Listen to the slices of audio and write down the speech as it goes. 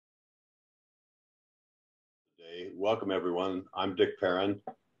today. Welcome, everyone. I'm Dick Perrin.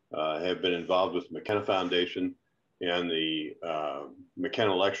 I have been involved with McKenna Foundation and the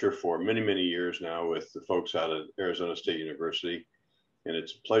McKenna Lecture for many, many years now with the folks out of Arizona State University. And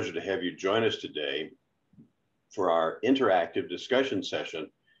it's a pleasure to have you join us today for our interactive discussion session.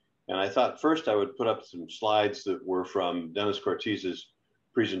 And I thought first I would put up some slides that were from Dennis Cortiz's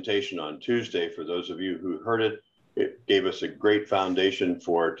presentation on Tuesday. For those of you who heard it, it gave us a great foundation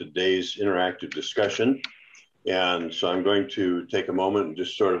for today's interactive discussion. And so I'm going to take a moment and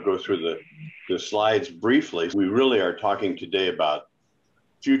just sort of go through the slides briefly. We really are talking today about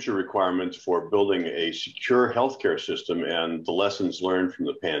future requirements for building a secure healthcare system and the lessons learned from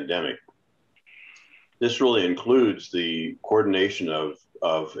the pandemic. This really includes the coordination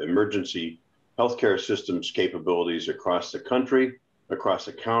of emergency healthcare systems capabilities across the country, across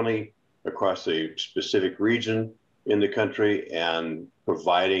the county, across a specific region in the country, and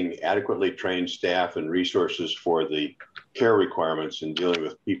providing adequately trained staff and resources for the care requirements in dealing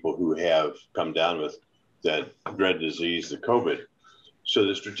with people who have come down with that dread disease, the COVID. So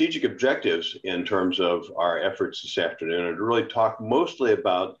the strategic objectives in terms of our efforts this afternoon are to really talk mostly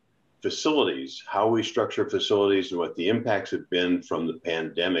about facilities, how we structure facilities and what the impacts have been from the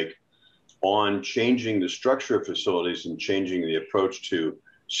pandemic on changing the structure of facilities and changing the approach to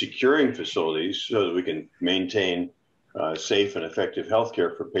securing facilities so that we can maintain safe and effective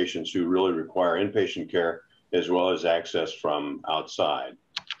healthcare for patients who really require inpatient care, as well as access from outside.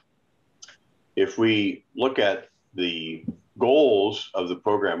 If we look at the goals of the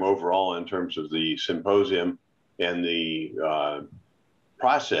program overall in terms of the symposium and the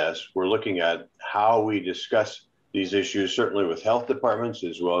process, we're looking at how we discuss these issues, certainly with health departments,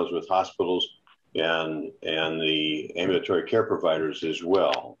 as well as with hospitals and the ambulatory care providers as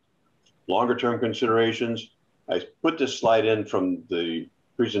well. Longer term considerations, I put this slide in from the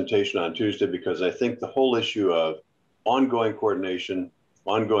presentation on Tuesday because I think the whole issue of ongoing coordination,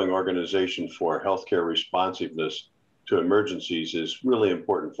 ongoing organization for healthcare responsiveness to emergencies is really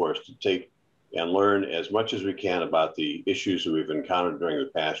important for us to take and learn as much as we can about the issues that we've encountered during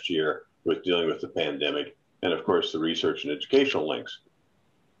the past year with dealing with the pandemic, and of course the research and educational links.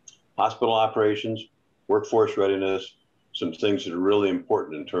 Hospital operations, workforce readiness, some things that are really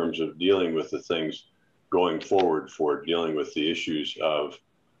important in terms of dealing with the things going forward for dealing with the issues of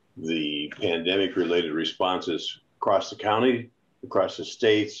the pandemic related responses across the county, across the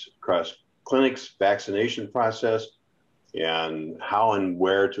states, across clinics, vaccination process, and how and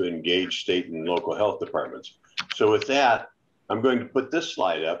where to engage state and local health departments. So with that, I'm going to put this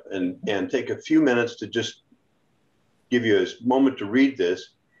slide up and take a few minutes to just give you a moment to read this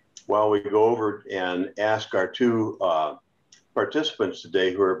while we go over and ask our two participants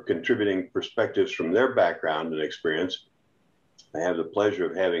today who are contributing perspectives from their background and experience. I have the pleasure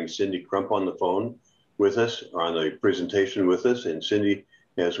of having Cindy Crump on the phone with us, or on the presentation with us, and Cindy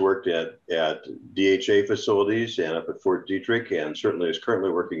has worked at DHA facilities and up at Fort Detrick, and certainly is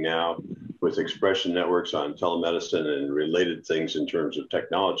currently working now with Expression Networks on telemedicine and related things in terms of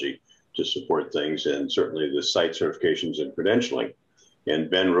technology to support things, and certainly the site certifications and credentialing.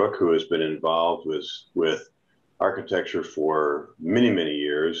 And Ben Rook, who has been involved with architecture for many, many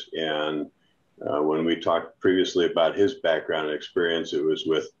years. And when we talked previously about his background and experience, it was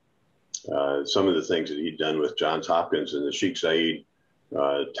with some of the things that he'd done with Johns Hopkins and the Sheikh Zayed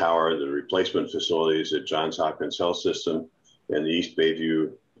Tower, the replacement facilities at Johns Hopkins Health System, and the East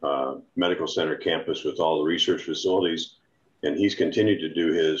Bayview Medical Center campus with all the research facilities. And he's continued to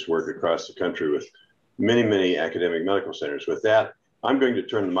do his work across the country with many, many academic medical centers. With that, I'm going to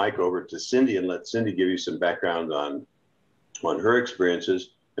turn the mic over to Cindy and let Cindy give you some background on her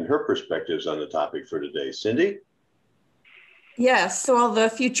experiences and her perspectives on the topic for today. Cindy? Yes, so all the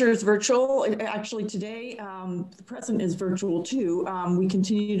future is virtual. Actually today, the present is virtual too. We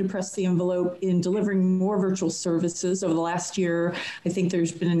continue to press the envelope in delivering more virtual services. Over the last year, I think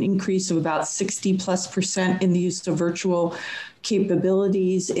there's been an increase of about 60+% in the use of virtual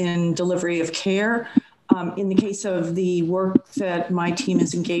capabilities in delivery of care. In the case of the work that my team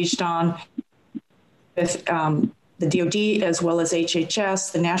is engaged on with the DoD as well as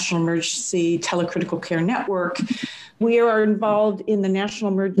HHS, the National Emergency Telecritical Care Network, we are involved in the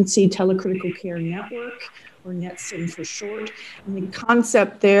National Emergency Telecritical Care Network, or NETSIN for short. And the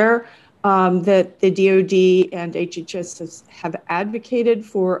concept there that the DoD and HHS have advocated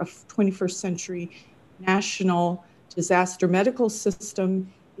for a 21st century national disaster medical system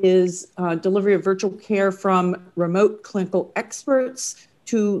is delivery of virtual care from remote clinical experts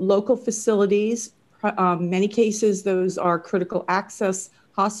to local facilities. Many cases, those are critical access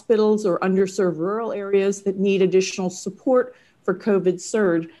hospitals or underserved rural areas that need additional support for COVID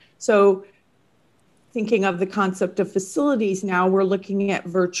surge. So thinking of the concept of facilities now, we're looking at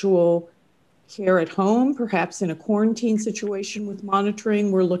virtual care at home, perhaps in a quarantine situation with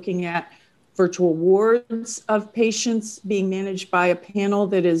monitoring. We're looking at virtual wards of patients being managed by a panel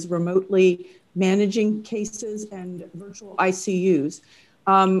that is remotely managing cases, and virtual ICUs.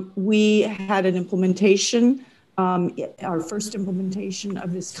 We had an implementation, our first implementation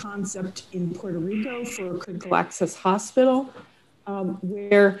of this concept in Puerto Rico for a critical access hospital,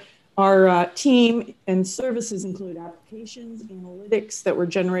 where our team and services include applications, analytics that were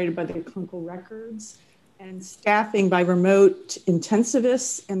generated by the clinical records, and staffing by remote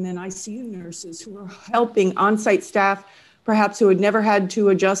intensivists and then ICU nurses who are helping on-site staff, perhaps who had never had to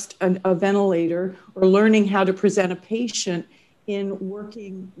adjust a ventilator, or learning how to present a patient in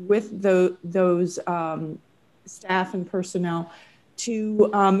working with those staff and personnel to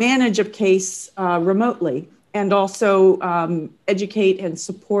manage a case remotely, and also educate and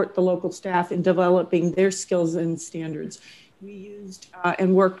support the local staff in developing their skills and standards. We used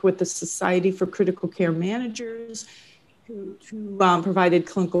and worked with the Society for Critical Care Managers, who provided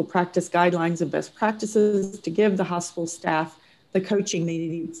clinical practice guidelines and best practices to give the hospital staff the coaching they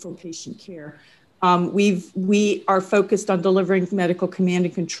need for patient care. We are focused on delivering medical command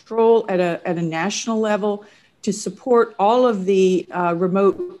and control at a national level to support all of the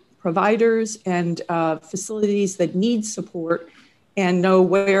remote providers and facilities that need support, and know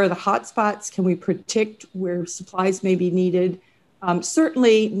where are the hotspots. Can we predict where supplies may be needed?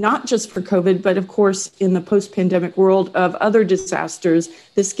 Certainly not just for COVID, but of course in the post-pandemic world of other disasters.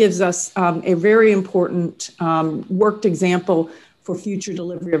 This gives us a very important worked example for future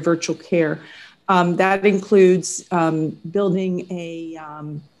delivery of virtual care. That includes building a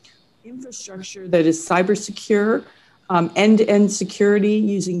infrastructure that is cyber secure, end-to-end security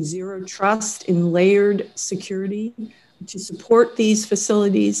using zero trust in layered security to support these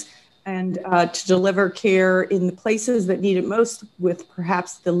facilities, and to deliver care in the places that need it most, with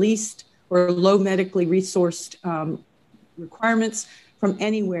perhaps the least or low medically resourced requirements, from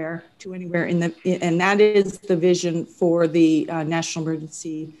anywhere to anywhere. And that is the vision for the National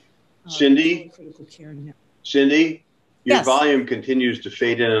Emergency Critical Care Network. Cindy, your Yes. volume continues to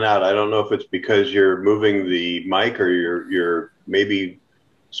fade in and out. I don't know if it's because you're moving the mic, or you're maybe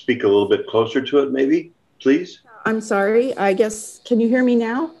speak a little bit closer to it, maybe, please. I'm sorry, I guess, can you hear me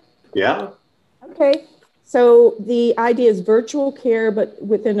now? Yeah. Okay, so the idea is virtual care, but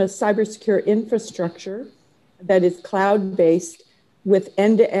within a cybersecure infrastructure that is cloud-based, with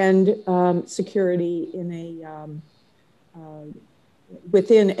end-to-end security in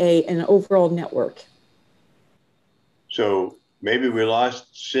within an overall network. So maybe we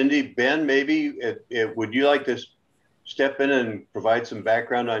lost Cindy. Ben, maybe would you like to step in and provide some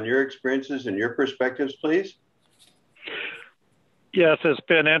background on your experiences and your perspectives, please? Yes, it's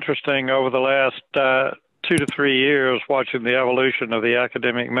been interesting over the last 2 to 3 years watching the evolution of the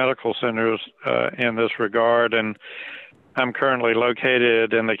academic medical centers in this regard. And I'm currently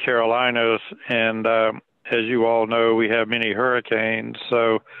located in the Carolinas, and as you all know, we have many hurricanes.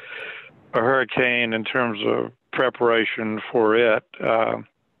 So a hurricane, in terms of preparation for it,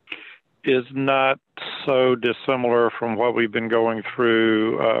 is not so dissimilar from what we've been going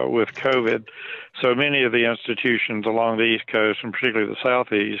through with COVID. So many of the institutions along the East Coast, and particularly the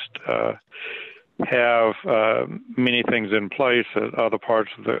Southeast, have many things in place that other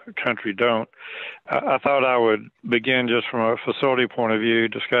parts of the country don't. I thought I would begin just from a facility point of view,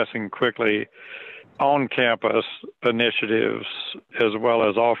 discussing quickly on-campus initiatives as well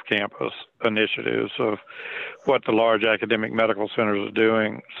as off-campus initiatives of what the large academic medical centers are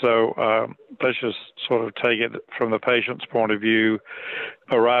doing. So let's just sort of take it from the patient's point of view,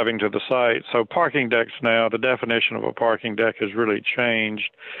 arriving to the site. So parking decks now, the definition of a parking deck has really changed.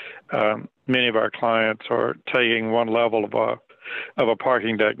 Many of our clients are taking one level of a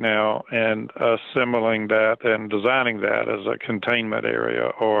parking deck now and assembling that and designing that as a containment area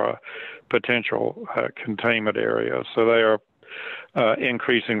or a potential containment area. So they are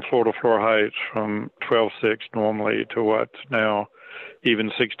increasing floor-to-floor heights from 12.6 normally to what's now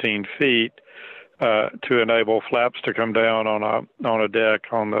even 16 feet to enable flaps to come down on a deck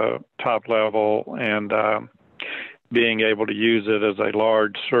on the top level, and being able to use it as a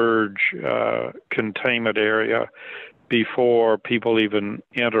large surge containment area before people even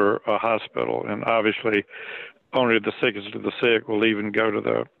enter a hospital. And obviously, only the sickest of the sick will even go to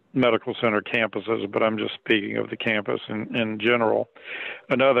the medical center campuses, but I'm just speaking of the campus in general.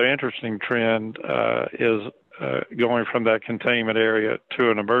 Another interesting trend is going from that containment area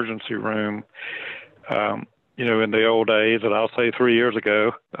to an emergency room. You know, in the old days, and I'll say 3 years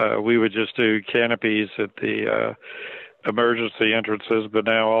ago, we would just do canopies at the emergency entrances, but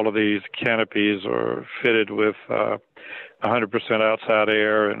now all of these canopies are fitted with 100% outside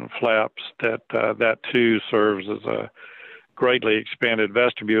air and flaps. That too serves as a greatly expanded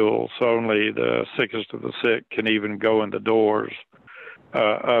vestibule, so only the sickest of the sick can even go in the doors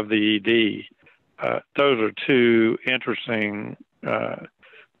of the ED. Those are two interesting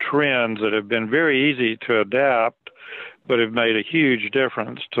trends that have been very easy to adapt, but have made a huge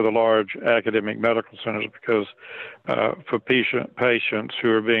difference to the large academic medical centers, because for patients who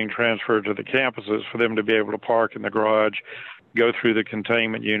are being transferred to the campuses, for them to be able to park in the garage, go through the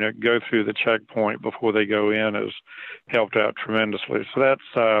containment unit, go through the checkpoint before they go in, has helped out tremendously. So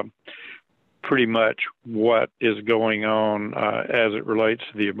that's pretty much what is going on as it relates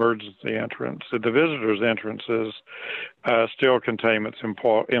to the emergency entrance. The visitors' entrances, still containment's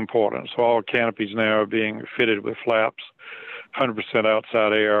important. So all canopies now are being fitted with flaps, 100%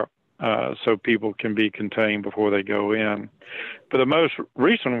 outside air, so people can be contained before they go in. But the most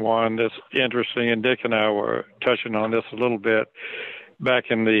recent one that's interesting, and Dick and I were touching on this a little bit, back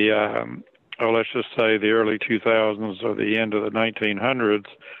in the, let's just say the early 2000s or the end of the 1900s,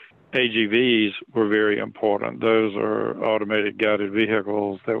 AGVs were very important. Those are automated guided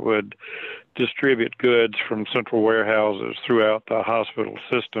vehicles that would distribute goods from central warehouses throughout the hospital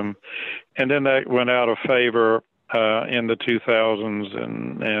system. And then that went out of favor in the 2000s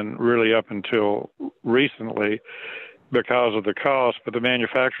and really up until recently because of the cost. But the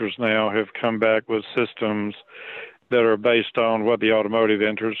manufacturers now have come back with systems that are based on what the automotive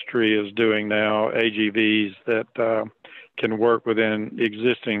industry is doing now, AGVs that can work within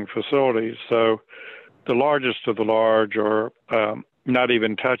existing facilities. So the largest of the large are not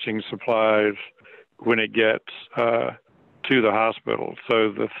even touching supplies when it gets to the hospital.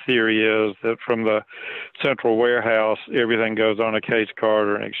 So the theory is that from the central warehouse, everything goes on a case cart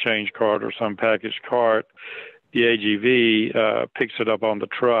or an exchange cart or some packaged cart. The AGV picks it up on the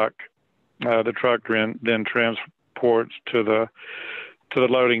truck. The truck then transports to the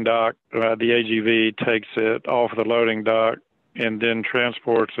loading dock. The AGV takes it off the loading dock and then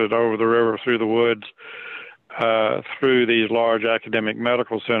transports it over the river through the woods, through these large academic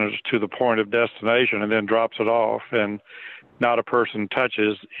medical centers to the point of destination, and then drops it off. And not a person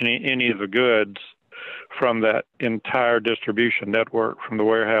touches any of the goods from that entire distribution network from the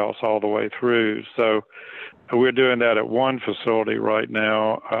warehouse all the way through. So we're doing that at one facility right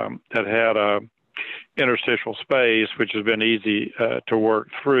now that had a interstitial space, which has been easy to work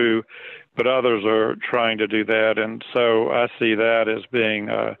through, but others are trying to do that. And so I see that as being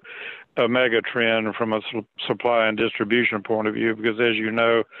a mega trend from a supply and distribution point of view, because as you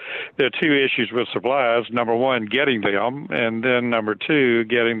know, there are two issues with supplies. Number one, getting them, and then number two,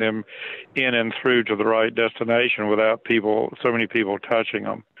 getting them in and through to the right destination without so many people touching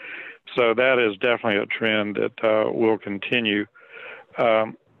them. So that is definitely a trend that will continue.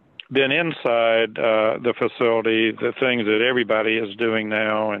 Then inside the facility, the things that everybody is doing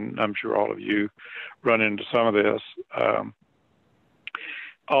now, and I'm sure all of you run into some of this,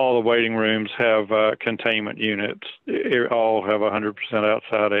 all the waiting rooms have containment units. All have 100%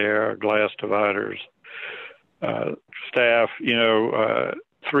 outside air, glass dividers. Staff,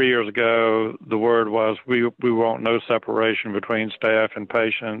 3 years ago, the word was we want no separation between staff and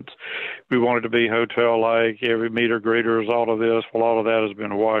patients. We want it to be hotel-like, every meter greeters, all of this. Well, all of that has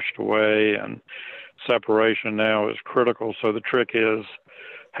been washed away, and separation now is critical. So the trick is,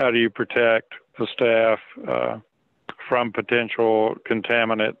 how do you protect the staff from potential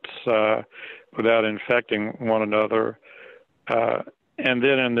contaminants without infecting one another? And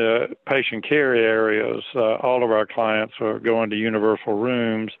then in the patient care areas, all of our clients are going to universal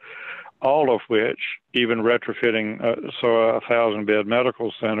rooms, all of which, even retrofitting a 1,000-bed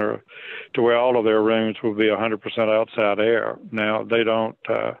medical center to where all of their rooms will be 100% outside air. Now,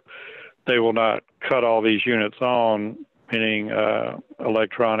 they will not cut all these units on, meaning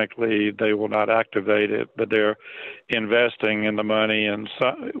electronically they will not activate it, but they're investing in the money and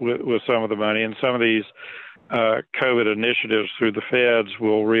with some of the money. And some of these COVID initiatives through the feds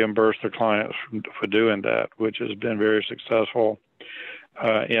will reimburse the clients for doing that, which has been very successful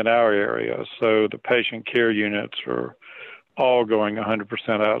in our area. So the patient care units are all going 100%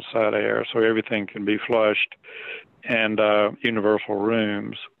 outside air, so everything can be flushed, and universal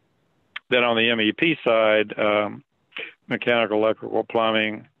rooms. Then on the MEP side, mechanical, electrical,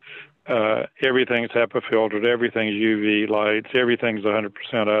 plumbing, everything's HEPA filtered, everything's UV lights, everything's 100%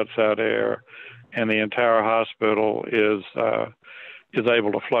 outside air, and the entire hospital is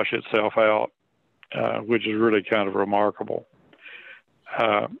able to flush itself out, which is really kind of remarkable.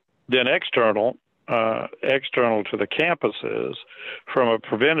 Then external, external to the campuses. From a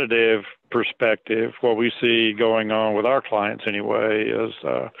preventative perspective, what we see going on with our clients anyway is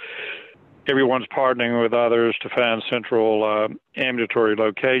everyone's partnering with others to find central ambulatory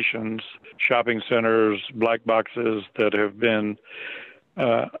locations, shopping centers, black boxes that have been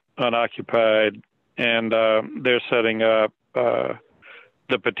unoccupied, and they're setting up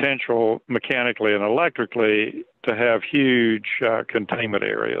the potential mechanically and electrically to have huge containment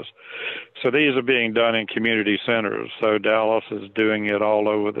areas. So these are being done in community centers. So Dallas is doing it all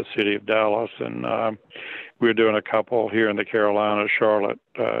over the city of Dallas, and we're doing a couple here in the Carolinas. Charlotte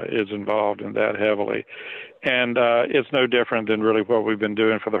is involved in that heavily. And it's no different than really what we've been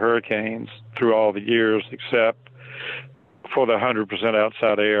doing for the hurricanes through all the years, except for the 100%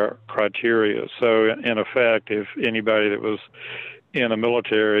 outside air criteria. So in effect, if anybody that was in the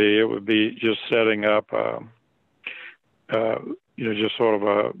military, it would be just setting up, just sort of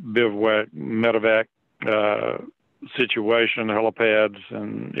a bivouac, medevac situation, helipads,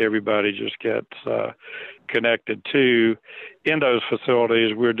 and everybody just gets connected to. In those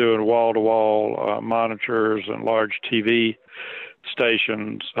facilities, we're doing wall-to-wall monitors and large TV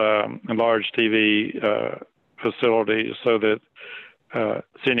stations and large TV facilities, so that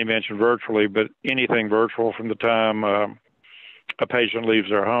Cindy mentioned virtually, but anything virtual from the time a patient leaves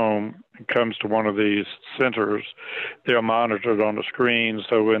their home and comes to one of these centers, they're monitored on the screen.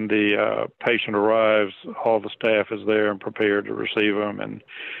 So when the patient arrives, all the staff is there and prepared to receive them, and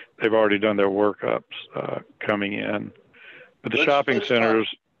they've already done their workups coming in. But the shopping centers.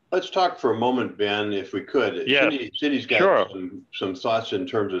 Let's talk for a moment, Ben, if we could. Yes. Cindy's got sure. some thoughts in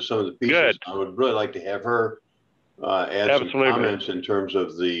terms of some of the pieces. Good. I would really like to have her add Absolutely. some comments in terms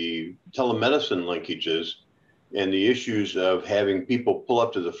of the telemedicine linkages and the issues of having people pull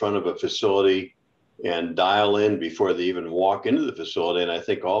up to the front of a facility and dial in before they even walk into the facility. And I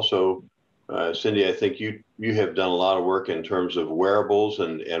think also, Cindy, I think you have done a lot of work in terms of wearables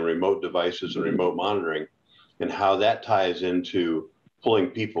and remote devices and remote monitoring, and how that ties into pulling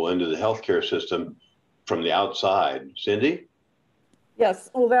people into the healthcare system from the outside. Cindy? Yes,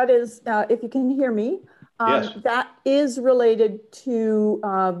 well, that is, if you can hear me, yes. That is related to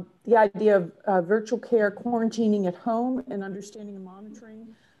the idea of virtual care, quarantining at home, and understanding and monitoring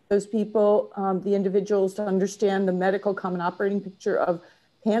those people, the individuals, to understand the medical common operating picture of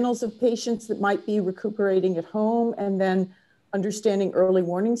panels of patients that might be recuperating at home, and then understanding early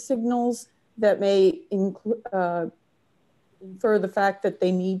warning signals that may infer the fact that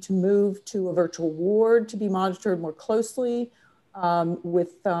they need to move to a virtual ward to be monitored more closely,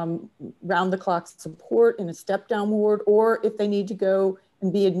 with round-the-clock support in a step-down ward, or if they need to go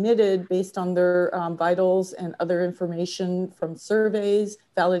and be admitted based on their vitals and other information from surveys,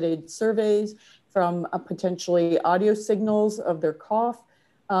 validated surveys, from potentially audio signals of their cough,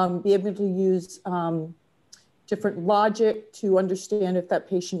 be able to use different logic to understand if that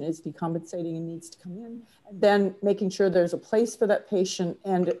patient is decompensating and needs to come in, and then making sure there's a place for that patient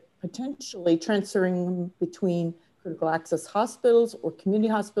and potentially transferring them between critical access hospitals or community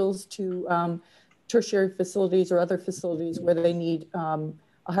hospitals to tertiary facilities or other facilities where they need a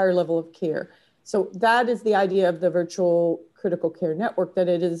higher level of care. So that is the idea of the virtual critical care network, that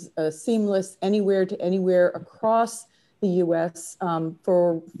it is seamless anywhere to anywhere across the US,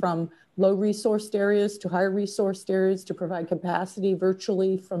 from low resourced areas to higher resourced areas, to provide capacity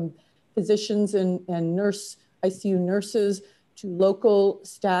virtually from physicians and ICU nurses to local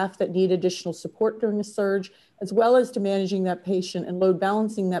staff that need additional support during a surge, as well as to managing that patient and load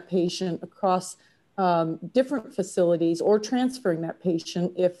balancing that patient across different facilities, or transferring that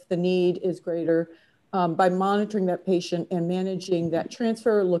patient if the need is greater, by monitoring that patient and managing that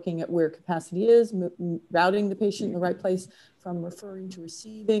transfer, looking at where capacity is, routing the patient in the right place from referring to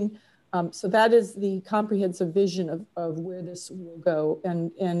receiving. So that is the comprehensive vision of where this will go.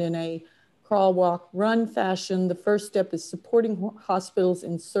 And in a crawl, walk, run fashion, the first step is supporting hospitals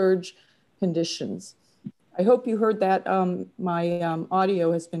in surge conditions. I hope you heard that. My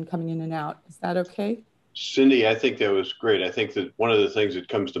audio has been coming in and out. Is that okay? Cindy, I think that was great. I think that one of the things that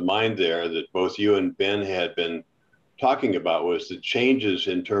comes to mind there that both you and Ben had been talking about was the changes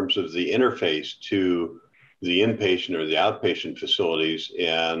in terms of the interface to the inpatient or the outpatient facilities.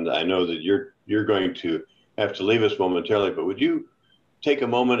 And I know that you're going to have to leave us momentarily, but would you take a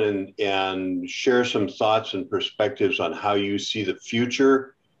moment and share some thoughts and perspectives on how you see the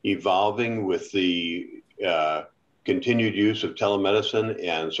future evolving with the continued use of telemedicine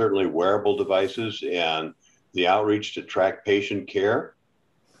and certainly wearable devices and the outreach to track patient care?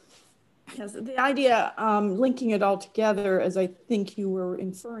 Yes, the idea, linking it all together, as I think you were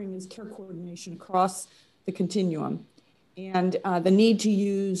inferring, is care coordination across the continuum. and the need to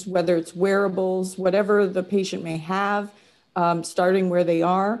use, whether it's wearables, whatever the patient may have, starting where they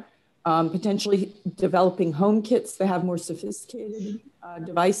are, potentially developing home kits that have more sophisticated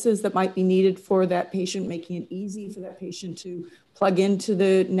devices that might be needed for that patient, making it easy for that patient to plug into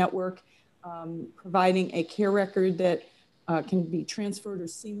the network, providing a care record that can be transferred or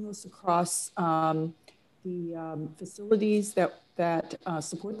seamless across the facilities that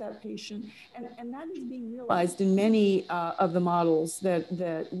support that patient. And that is being realized in many of the models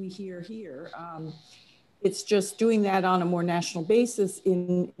that we hear here. It's just doing that on a more national basis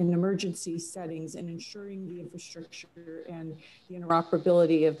in emergency settings and ensuring the infrastructure and the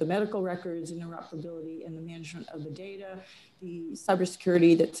interoperability of the medical records, interoperability and the management of the data, the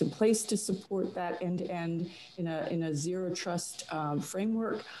cybersecurity that's in place to support that end-to-end in a zero trust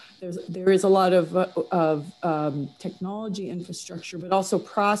framework. There is a lot of technology infrastructure, but also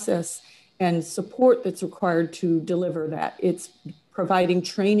process and support that's required to deliver that. It's providing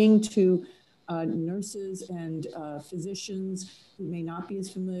training to nurses and physicians who may not be as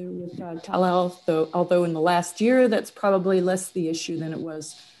familiar with telehealth, although in the last year, that's probably less the issue than it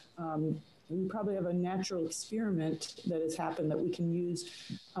was. We probably have a natural experiment that has happened that we can use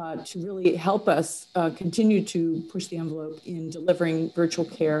to really help us continue to push the envelope in delivering virtual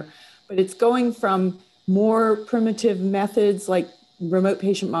care. But it's going from more primitive methods like remote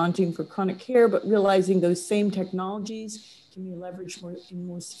patient monitoring for chronic care, but realizing those same technologies can be leveraged in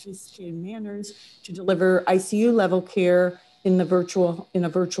more sophisticated manners to deliver ICU level care in a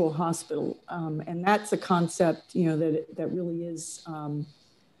virtual hospital, and that's a concept that really is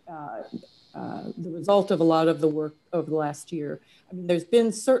the result of a lot of the work over the last year. I mean, there's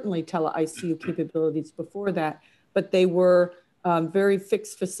been certainly tele-ICU capabilities before that, but they were very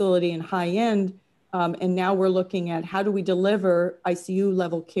fixed facility and high end, and now we're looking at how do we deliver ICU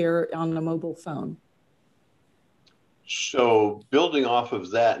level care on a mobile phone. So building off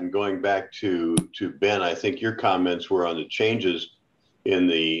of that and going back to Ben, I think your comments were on the changes in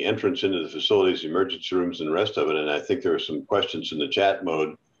the entrance into the facilities, emergency rooms, and the rest of it. And I think there are some questions in the chat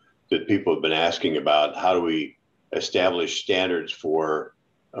mode that people have been asking about how do we establish standards for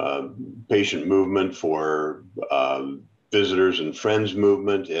patient movement, for visitors and friends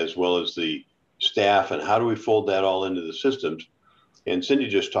movement, as well as the staff, and how do we fold that all into the systems? And Cindy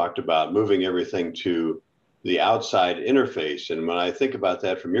just talked about moving everything to the outside interface. And when I think about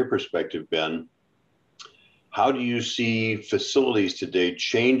that from your perspective, Ben, how do you see facilities today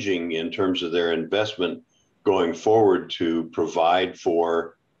changing in terms of their investment going forward to provide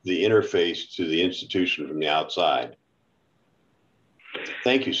for the interface to the institution from the outside?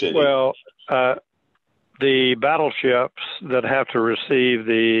 Thank you, Cindy. Well, the battleships that have to receive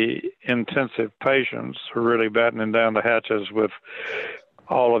the intensive patients are really battening down the hatches with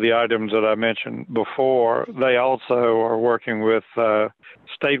all of the items that I mentioned before. They also are working with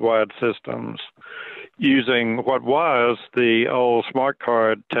statewide systems using what was the old smart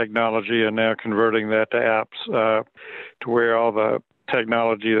card technology and now converting that to apps to where all the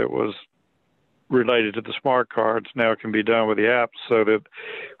technology that was related to the smart cards now can be done with the apps, so that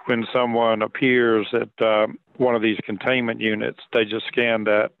when someone appears at one of these containment units, they just scan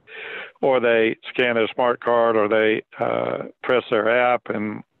that, or they scan their smart card, or they press their app,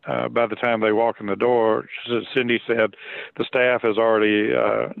 and by the time they walk in the door, as Cindy said, the staff has already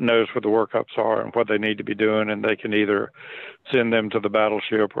knows what the workups are and what they need to be doing, and they can either send them to the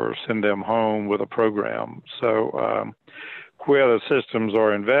battleship or send them home with a program. So where the systems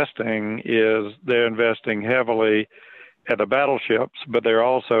are investing is they're investing heavily at the battleships, but they're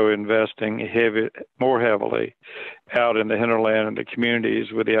also investing more heavily out in the hinterland and the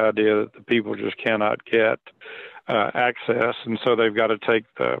communities, with the idea that the people just cannot get access, and so they've got to take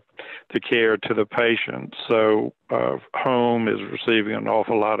the care to the patient. So home is receiving an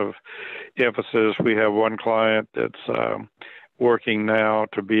awful lot of emphasis. We have one client that's working now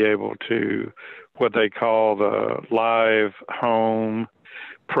to be able to what they call the live home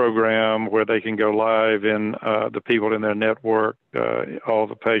program, where they can go live in the people in their network, all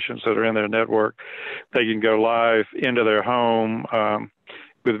the patients that are in their network, they can go live into their home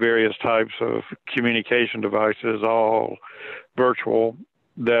with various types of communication devices, all virtual,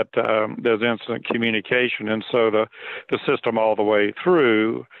 that there's instant communication. And so the system all the way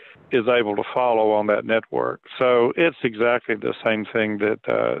through is able to follow on that network. So it's exactly the same thing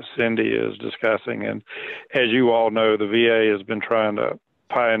that Cindy is discussing. And as you all know, the VA has been trying to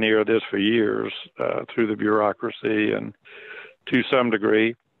pioneer this for years through the bureaucracy, and to some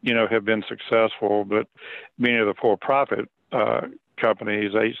degree, have been successful, but many of the for-profit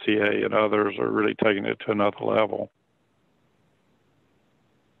companies, HCA and others, are really taking it to another level.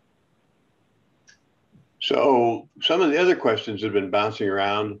 So some of the other questions that have been bouncing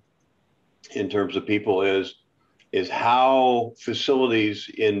around in terms of people is how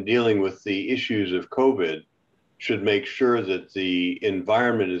facilities in dealing with the issues of COVID should make sure that the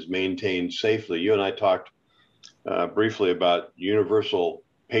environment is maintained safely. You and I talked briefly about universal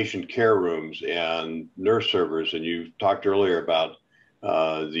patient care rooms and nurse servers, and you talked earlier about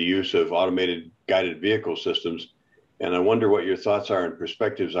the use of automated guided vehicle systems. And I wonder what your thoughts are and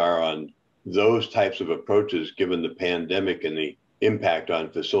perspectives are on those types of approaches given the pandemic and the impact on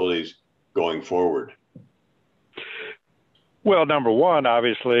facilities going forward. Well, number one,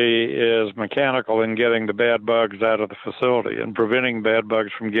 obviously, is mechanical in getting the bad bugs out of the facility and preventing bad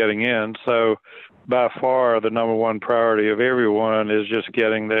bugs from getting in. So by far, the number one priority of everyone is just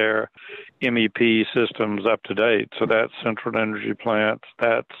getting their MEP systems up to date. So that's central energy plants,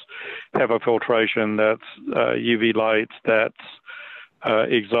 that's HEPA filtration, that's UV lights, that's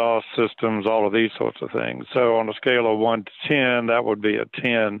exhaust systems, all of these sorts of things. So on a scale of 1 to 10, that would be a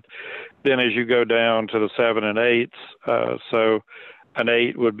 10. Then as you go down to the 7 and 8s, so an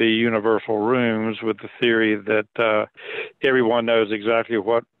 8 would be universal rooms, with the theory that everyone knows exactly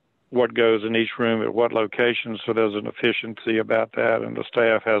what goes in each room at what location, so there's an efficiency about that, and the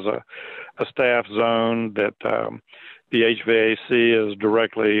staff has a staff zone that the HVAC is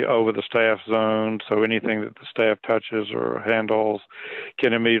directly over the staff zone, so anything that the staff touches or handles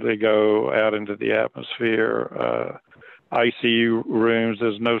can immediately go out into the atmosphere. ICU rooms,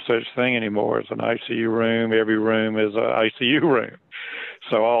 there's no such thing anymore as an ICU room. Every room is an ICU room.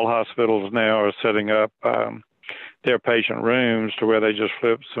 So all hospitals now are setting up their patient rooms to where they just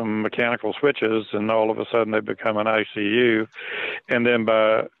flip some mechanical switches and all of a sudden they become an ICU. And then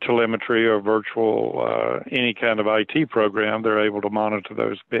by telemetry or virtual, any kind of IT program, they're able to monitor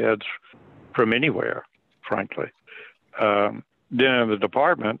those beds from anywhere, frankly. Then in the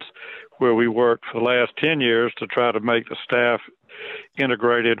departments, where we worked for the last 10 years to try to make the staff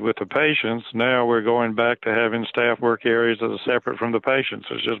integrated with the patients, now we're going back to having staff work areas that are separate from the patients.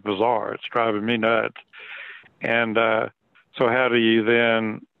 It's just bizarre. It's driving me nuts. And so how do you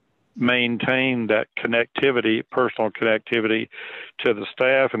then maintain that connectivity, personal connectivity to the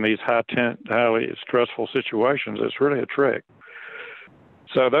staff in these highly stressful situations? It's really a trick.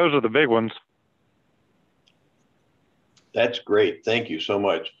 So those are the big ones. That's great. Thank you so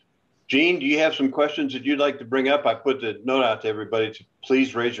much. Gene, do you have some questions that you'd like to bring up? I put the note out to everybody to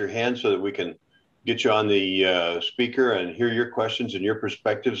please raise your hand so that we can get you on the speaker and hear your questions and your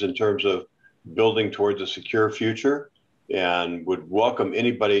perspectives in terms of building towards a secure future, and would welcome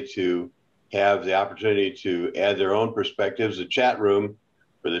anybody to have the opportunity to add their own perspectives. The chat room,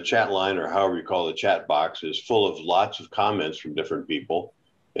 or the chat line, or however you call the chat box, is full of lots of comments from different people,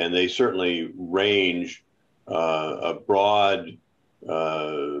 and they certainly range a broad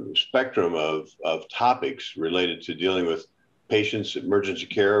spectrum of topics related to dealing with patients, emergency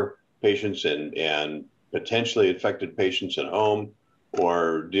care patients, and potentially infected patients at home,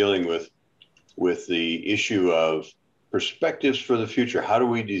 or dealing with the issue of perspectives for the future. How do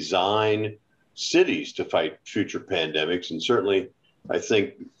we design cities to fight future pandemics? And certainly, I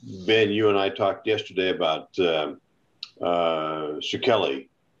think, Ben, you and I talked yesterday about Kelly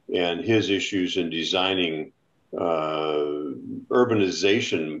and his issues in designing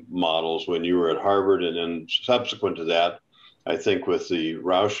urbanization models when you were at Harvard, and then subsequent to that, I think with the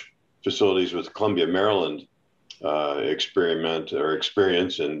Roush facilities with Columbia, Maryland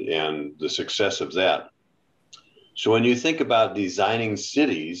experience and the success of that. So when you think about designing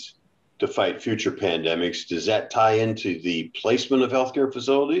cities to fight future pandemics, does that tie into the placement of healthcare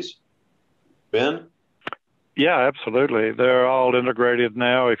facilities? Ben? Yeah, absolutely. They're all integrated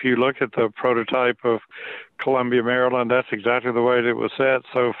now. If you look at the prototype of Columbia, Maryland, that's exactly the way it was set.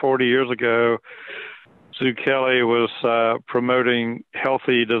 So 40 years ago, Sue Kelly was promoting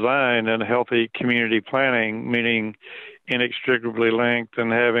healthy design and healthy community planning, meaning inextricably linked,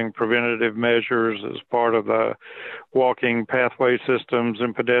 and having preventative measures as part of the walking pathway systems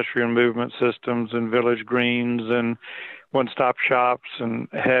and pedestrian movement systems and village greens and one-stop shops, and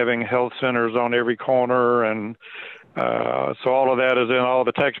having health centers on every corner. And so all of that is in all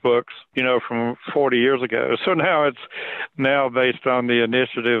the textbooks, from 40 years ago. So now it's based on the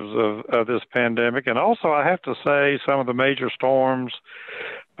initiatives of this pandemic. And also, I have to say, some of the major storms,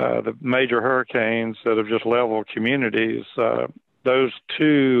 the major hurricanes that have just leveled communities, those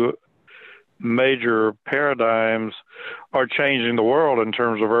two major paradigms are changing the world in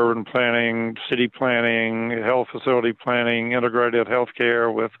terms of urban planning, city planning, health facility planning, integrated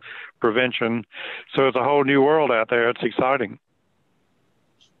healthcare with prevention. So it's a whole new world out there. It's exciting.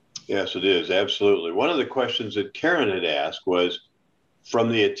 Yes, it is. Absolutely. One of the questions that Karen had asked was, from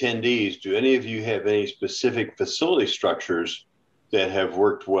the attendees, do any of you have any specific facility structures that have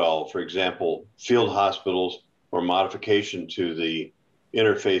worked well? For example, field hospitals or modification to the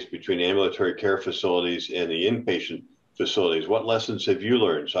interface between ambulatory care facilities and the inpatient facilities. What lessons have you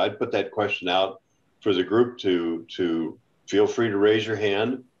learned? So I'd put that question out for the group to feel free to raise your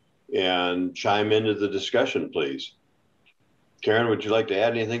hand and chime into the discussion, please. Karen, would you like to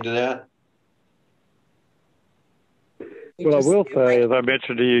add anything to that? Well, I will say, as I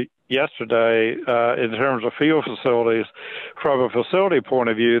mentioned to you yesterday, in terms of field facilities, from a facility point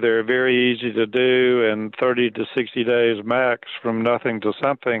of view, they're very easy to do in 30 to 60 days max from nothing to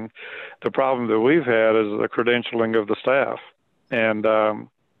something. The problem that we've had is the credentialing of the staff. And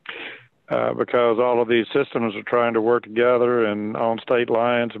because all of these systems are trying to work together and on state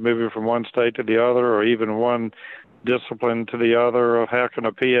lines, moving from one state to the other, or even one discipline to the other, of how can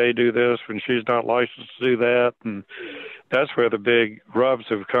a PA do this when she's not licensed to do that? And that's where the big rubs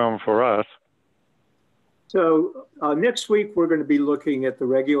have come for us. So next week, we're going to be looking at the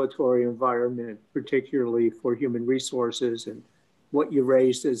regulatory environment, particularly for human resources, and what you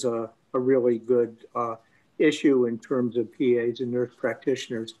raised is a really good issue in terms of PAs and nurse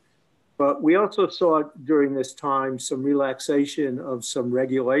practitioners. But we also saw during this time some relaxation of some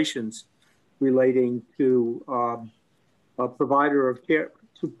regulations relating to a provider of care,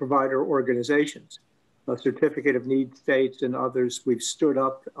 to provider organizations, a certificate of need states and others. We've stood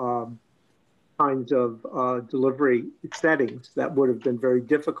up kinds of delivery settings that would have been very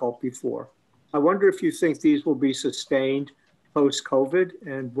difficult before. I wonder if you think these will be sustained post-COVID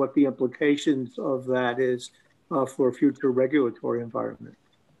and what the implications of that is for a future regulatory environment.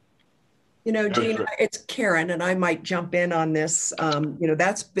 You know, Gene, it's Karen, and I might jump in on this. You know,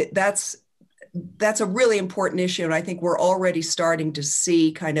 that's a really important issue, and I think we're already starting to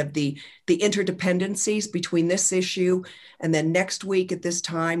see kind of the interdependencies between this issue. And then next week at this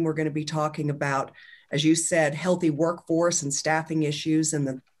time, we're going to be talking about, as you said, healthy workforce and staffing issues. And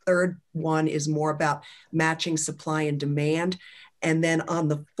the third one is more about matching supply and demand. And then on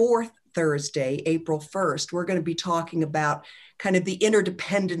the fourth Thursday, April 1st, we're going to be talking about kind of the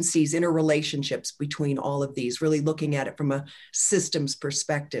interdependencies, interrelationships between all of these, really looking at it from a systems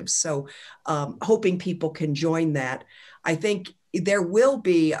perspective. So hoping people can join that. I think there will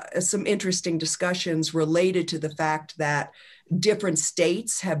be some interesting discussions related to the fact that different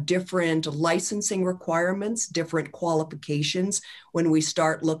states have different licensing requirements, different qualifications when we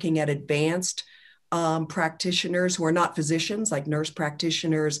start looking at advanced practitioners who are not physicians, like nurse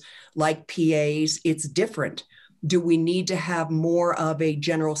practitioners, like PAs. It's different. Do we need to have more of a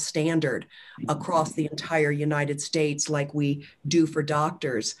general standard across the entire United States like we do for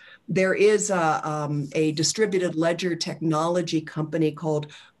doctors? There is a distributed ledger technology company called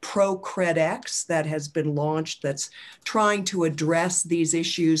ProCredX that has been launched that's trying to address these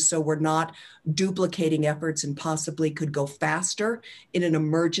issues so we're not duplicating efforts and possibly could go faster in an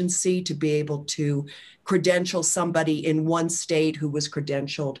emergency to be able to credential somebody in one state who was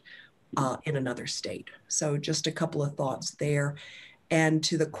credentialed in another state. So just a couple of thoughts there. And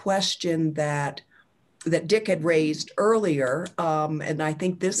to the question that Dick had raised earlier, and I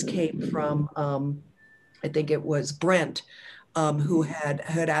think this came from, I think it was Brent, who had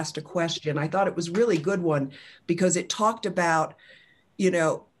asked a question. I thought it was a really good one because it talked about, you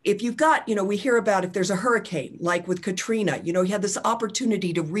know, if you've got, you know, we hear about if there's a hurricane, like with Katrina, you know, you had this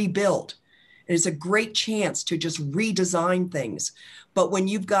opportunity to rebuild. And it's a great chance to just redesign things. But when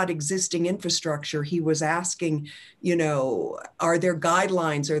you've got existing infrastructure, he was asking, you know, are there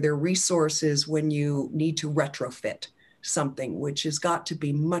guidelines, are there resources when you need to retrofit something, which has got to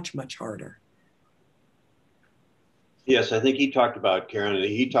be much, much harder. Yes, I think he talked about, Karen, and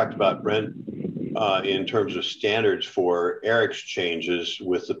he talked about, Brent, in terms of standards for air exchanges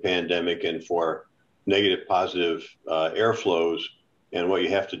with the pandemic and for negative positive airflows, and what you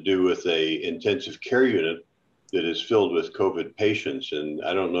have to do with a intensive care unit that is filled with COVID patients. And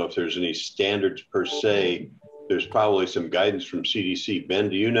I don't know if there's any standards per se. There's probably some guidance from CDC. Ben,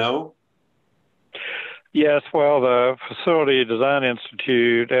 do you know? Yes, well, the Facility Design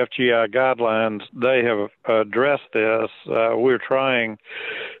Institute, FGI guidelines, they have addressed this. We're trying,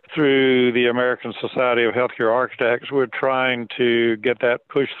 through the American Society of Healthcare Architects, we're trying to get that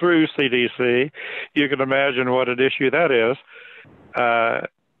pushed through CDC. You can imagine what an issue that is.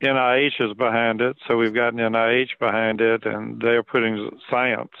 NIH is behind it, so we've gotten NIH behind it, and they're putting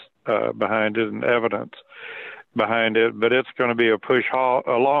science behind it and evidence behind it. But it's going to be a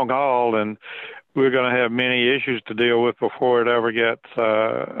long haul, and we're going to have many issues to deal with before it ever gets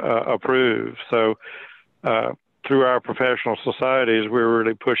approved. So through our professional societies, we're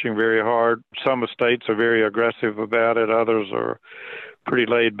really pushing very hard. Some states are very aggressive about it. Others are pretty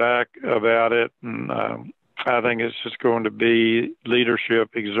laid back about it. And I think it's just going to be leadership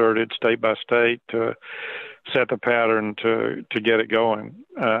exerted state by state to set the pattern to get it going.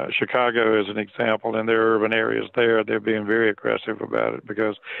 Chicago is an example. In their urban areas there, they're being very aggressive about it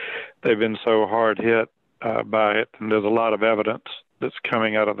because they've been so hard hit by it. And there's a lot of evidence that's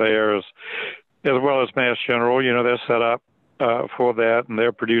coming out of there as well as Mass General. You know, they're set up for that, and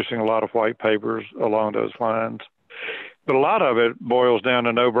they're producing a lot of white papers along those lines. But a lot of it boils down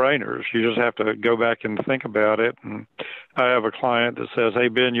to no-brainers. You just have to go back and think about it. And I have a client that says, "Hey,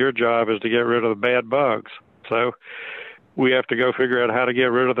 Ben, your job is to get rid of the bad bugs." So we have to go figure out how to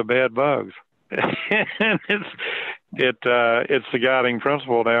get rid of the bad bugs. And it's the guiding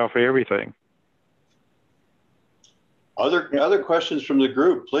principle now for everything. Other questions from the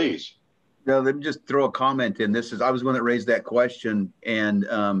group, please. No, let me just throw a comment in. I was the one that raised that question,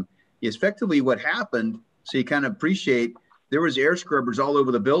 and effectively what happened. So you kind of appreciate there was air scrubbers all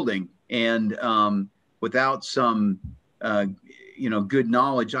over the building, and without some good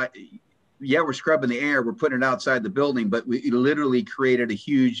knowledge, we're scrubbing the air, we're putting it outside the building, but we literally created a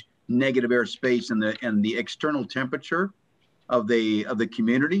huge negative air space, and the external temperature of the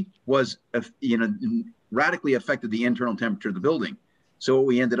community was radically affected the internal temperature of the building. So what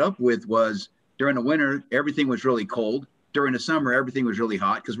we ended up with was during the winter, everything was really cold. During the summer, everything was really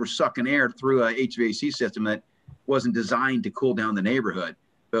hot because we're sucking air through a HVAC system that wasn't designed to cool down the neighborhood.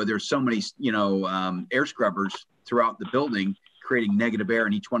 So there's so many, air scrubbers throughout the building, creating negative air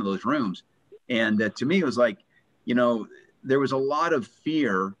in each one of those rooms. And to me, it was like, there was a lot of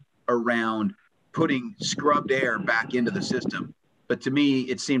fear around putting scrubbed air back into the system. But to me,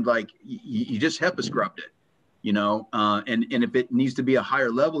 it seemed like you just HEPA scrubbed it, and if it needs to be a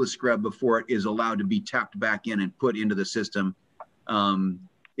higher level of scrub before it is allowed to be tapped back in and put into the system,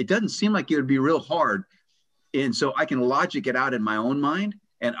 it doesn't seem like it would be real hard. And so I can logic it out in my own mind,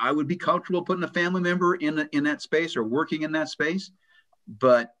 and I would be comfortable putting a family member in that space or working in that space.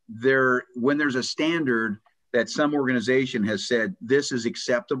 But when there's a standard that some organization has said, this is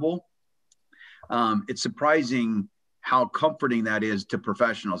acceptable, it's surprising how comforting that is to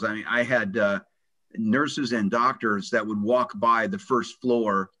professionals. I mean, I had nurses and doctors that would walk by the first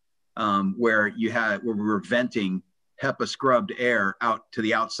floor where we were venting HEPA scrubbed air out to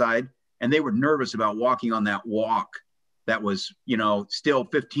the outside, and they were nervous about walking on that walk that was, still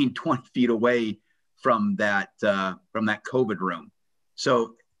 15, 20 feet away from that COVID room.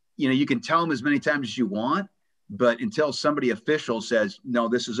 So, you can tell them as many times as you want, but until somebody official says, no,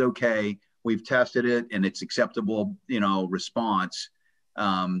 this is okay, we've tested it and it's acceptable, response,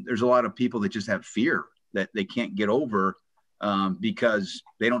 there's a lot of people that just have fear that they can't get over because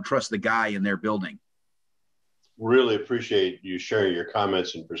they don't trust the guy in their building. Really appreciate you sharing your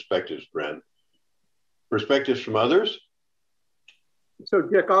comments and perspectives, Brent. Perspectives from others? So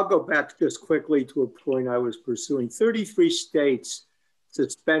Dick, I'll go back just quickly to a point I was pursuing. 33 states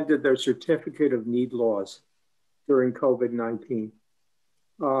suspended their certificate of need laws during COVID-19.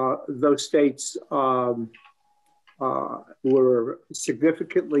 Those states were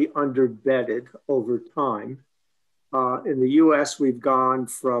significantly underbedded over time. In the US, we've gone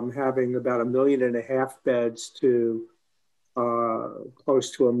from having about 1.5 million beds to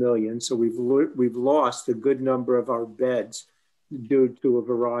close to 1 million. So we've lost a good number of our beds due to a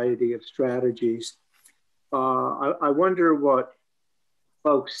variety of strategies. I wonder what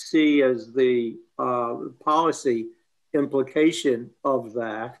folks see as the policy implication of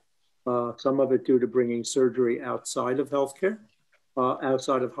that, some of it due to bringing surgery outside of healthcare,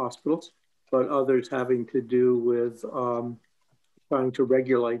 outside of hospitals, but others having to do with trying to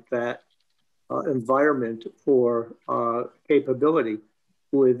regulate that environment for capability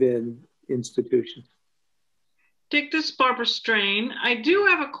within institutions. Dick, this is Barbara Strain. I do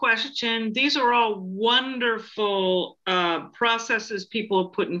have a question. These are all wonderful processes people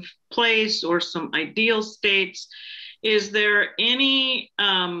have put in place or some ideal states. Is there any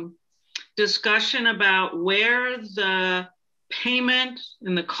discussion about where the payment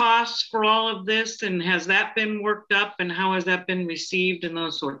and the costs for all of this, and has that been worked up, and how has that been received, and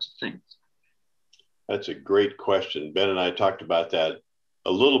those sorts of things? That's a great question. Ben and I talked about that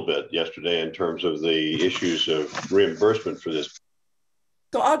a little bit yesterday in terms of the issues of reimbursement for this.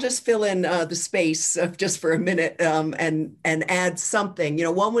 So I'll just fill in the space just for a minute and add something.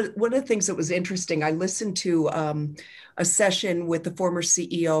 One of the things that was interesting, I listened to a session with the former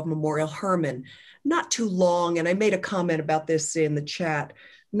CEO of Memorial Hermann not too long, and I made a comment about this in the chat,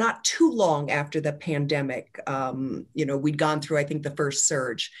 not too long after the pandemic. We'd gone through, I think, the first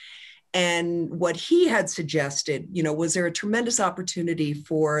surge. And what he had suggested, was there a tremendous opportunity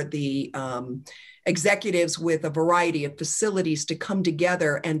for the executives with a variety of facilities to come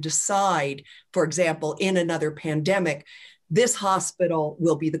together and decide, for example, in another pandemic, this hospital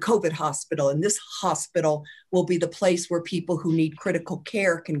will be the COVID hospital, and this hospital will be the place where people who need critical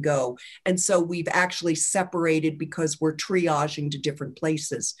care can go. And so we've actually separated because we're triaging to different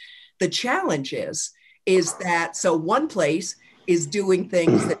places. The challenge is that, so one place is doing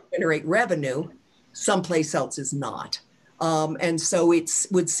things that generate revenue, someplace else is not. And so it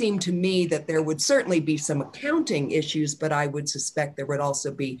would seem to me that there would certainly be some accounting issues, but I would suspect there would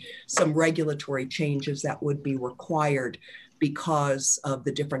also be some regulatory changes that would be required because of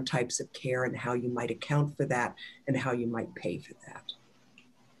the different types of care and how you might account for that and how you might pay for that.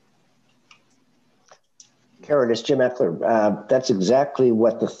 Karen, it's Jim Eckler. That's exactly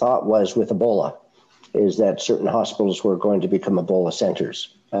what the thought was with Ebola, is that certain hospitals were going to become Ebola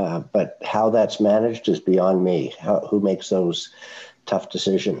centers. But how that's managed is beyond me. Who makes those tough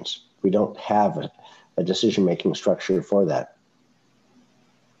decisions? We don't have a decision-making structure for that.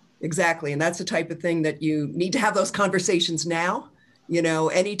 Exactly. And that's the type of thing that you need to have those conversations now.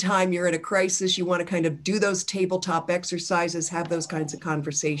 Anytime you're in a crisis, you want to kind of do those tabletop exercises, have those kinds of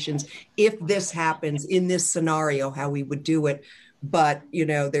conversations. If this happens in this scenario, how we would do it. But,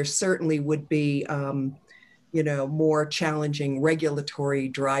 there certainly would be, more challenging regulatory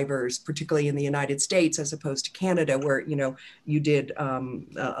drivers, particularly in the United States, as opposed to Canada, where, you did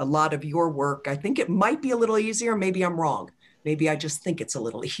a lot of your work. I think it might be a little easier. Maybe I'm wrong. Maybe I just think it's a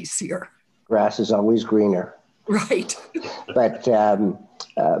little easier. Grass is always greener. Right. But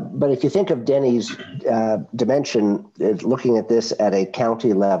if you think of Denny's dimension, looking at this at a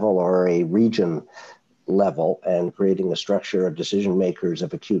county level or a region level and creating a structure of decision makers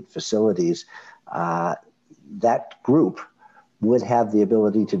of acute facilities, that group would have the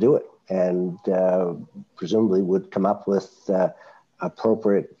ability to do it and presumably would come up with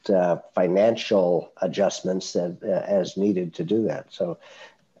appropriate financial adjustments as needed to do that. So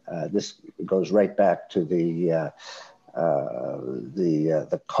this goes right back to the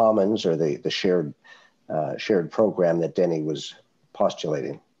commons or the shared program that Denny was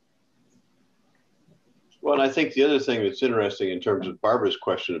postulating. Well, and I think the other thing that's interesting in terms of Barbara's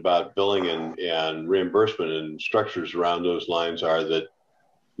question about billing and reimbursement and structures around those lines are that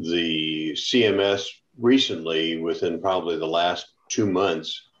the CMS recently, within probably the last 2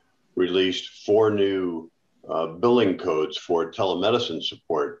 months, released 4 new billing codes for telemedicine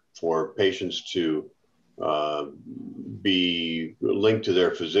support for patients to be linked to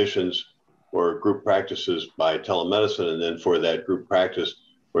their physicians or group practices by telemedicine, and then for that group practice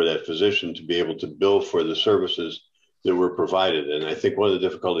or that physician to be able to bill for the services that were provided. And I think one of the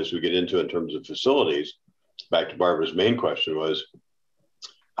difficulties we get into in terms of facilities, back to Barbara's main question, was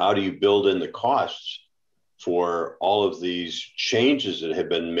how do you build in the costs for all of these changes that have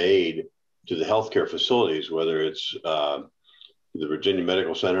been made to the healthcare facilities, whether it's the Virginia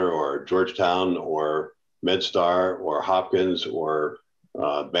Medical Center or Georgetown or MedStar or Hopkins or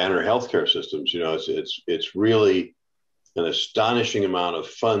Banner Healthcare Systems. It's really an astonishing amount of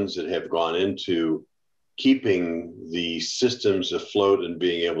funds that have gone into keeping the systems afloat and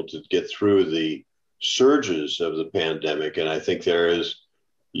being able to get through the surges of the pandemic. And I think there is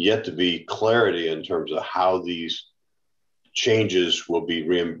yet to be clarity in terms of how these changes will be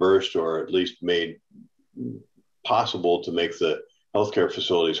reimbursed or at least made possible to make the healthcare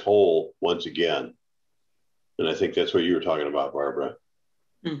facilities whole once again. And I think that's what you were talking about, Barbara.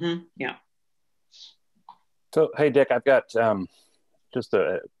 Mm-hmm. Yeah. So, hey, Dick, I've got just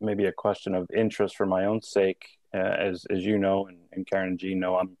maybe a question of interest for my own sake. As you know, and Karen and Jean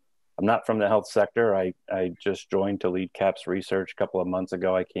know, I'm not from the health sector. I just joined to lead CAPS research a couple of months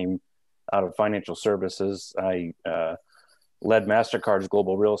ago. I came out of financial services. I led MasterCard's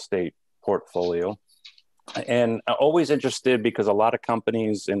global real estate portfolio. And I'm always interested because a lot of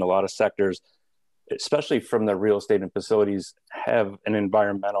companies in a lot of sectors, especially from the real estate and facilities, have an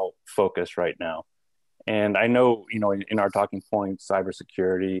environmental focus right now. And I know, in our talking points,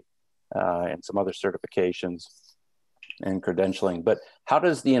 cybersecurity and some other certifications and credentialing, but how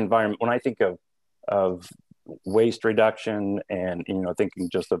does the environment, when I think of waste reduction and, thinking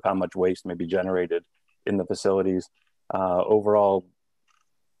just of how much waste may be generated in the facilities, overall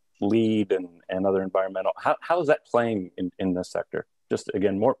lead and other environmental, how is that playing in this sector? Just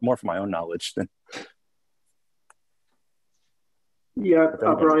again, more for my own knowledge than. Yeah,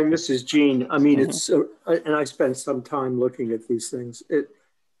 Brian, this is Gene. I mean, it's, and I spent some time looking at these things.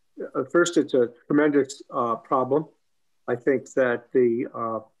 First, it's a tremendous problem. I think that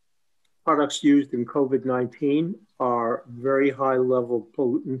the products used in COVID-19 are very high level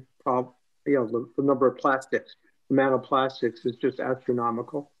the number of plastics, the amount of plastics is just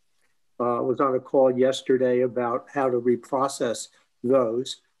astronomical. I was on a call yesterday about how to reprocess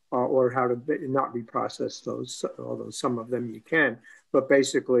those, or how to not reprocess those, although some of them you can, but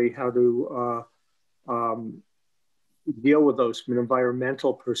basically how to deal with those from an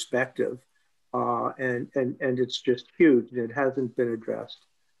environmental perspective. And it's just huge, and it hasn't been addressed.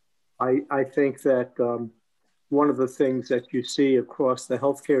 I think that one of the things that you see across the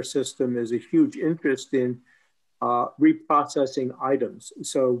healthcare system is a huge interest in reprocessing items.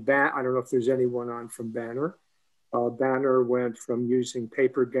 So I don't know if there's anyone on from Banner. Banner went from using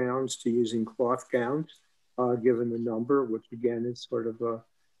paper gowns to using cloth gowns, given the number, which again is sort of an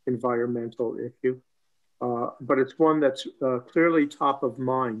environmental issue. But it's one that's clearly top of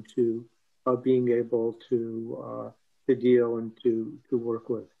mind to being able to deal and to work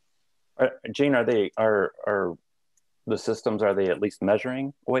with. Gene, are the systems, are they at least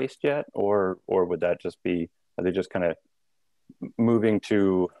measuring waste yet, or would that just be, are they just kind of moving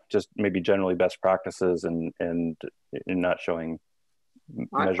to just maybe generally best practices and not showing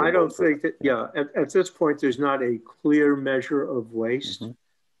measurable? I don't think that, yeah, at this point, there's not a clear measure of waste.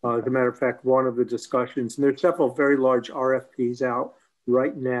 As a matter of fact, one of the discussions, and there's several very large RFPs out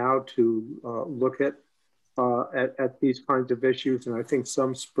right now to look at these kinds of issues. And I think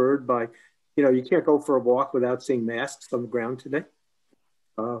some spurred by, you can't go for a walk without seeing masks on the ground today,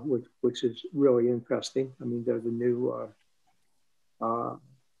 which is really interesting. I mean, they're the new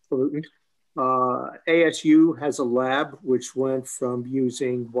pollutants. ASU has a lab which went from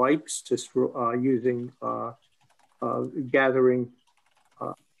using wipes to using gathering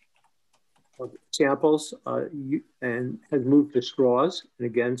samples and has moved to straws. And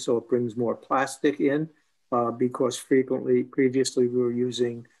again, so it brings more plastic in because previously we were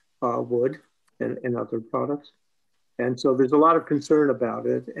using wood and other products. And so there's a lot of concern about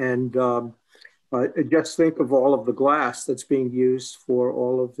it. And just think of all of the glass that's being used for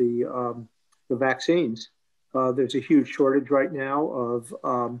all of the vaccines. There's a huge shortage right now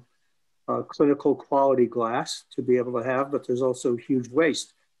of clinical quality glass to be able to have, but there's also huge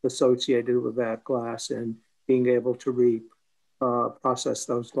waste associated with that glass and being able to process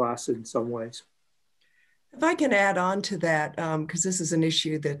those glass in some ways. If I can add on to that, because this is an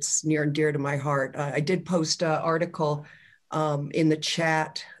issue that's near and dear to my heart, I did post an article in the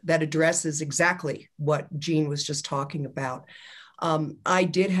chat that addresses exactly what Gene was just talking about. I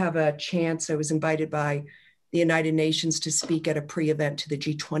did have a chance, I was invited by the United Nations to speak at a pre-event to the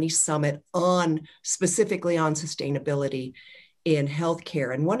G20 summit specifically on sustainability in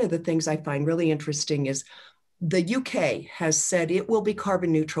healthcare. And one of the things I find really interesting is the UK has said it will be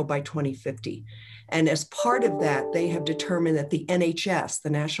carbon neutral by 2050. And as part of that, they have determined that the NHS, the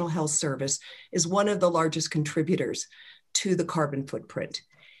National Health Service, is one of the largest contributors to the carbon footprint.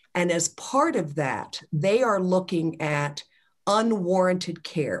 And as part of that, they are looking at unwarranted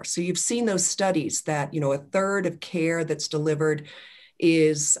care. So you've seen those studies that, a third of care that's delivered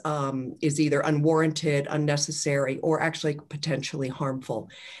is either unwarranted, unnecessary, or actually potentially harmful.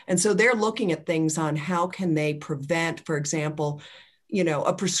 And so they're looking at things on how can they prevent, for example,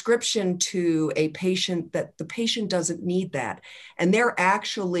 a prescription to a patient that the patient doesn't need that. And they're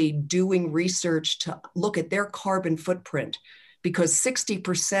actually doing research to look at their carbon footprint, because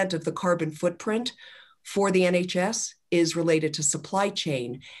 60% of the carbon footprint for the NHS is related to supply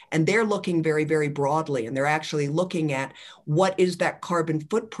chain. And they're looking very, very broadly. And they're actually looking at what is that carbon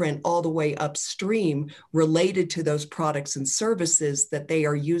footprint all the way upstream related to those products and services that they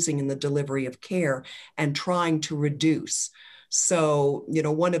are using in the delivery of care and trying to reduce. So,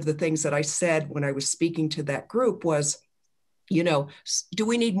 one of the things that I said when I was speaking to that group was, do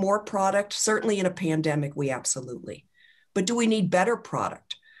we need more product? Certainly in a pandemic, we absolutely. But do we need better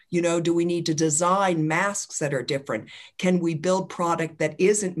product? Do we need to design masks that are different? Can we build product that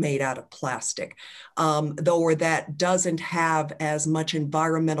isn't made out of plastic, or that doesn't have as much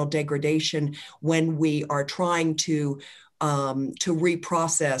environmental degradation when we are trying to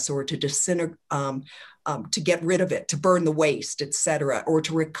reprocess or to disintegrate, to get rid of it, to burn the waste, et cetera, or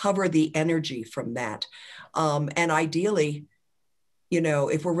to recover the energy from that. And ideally,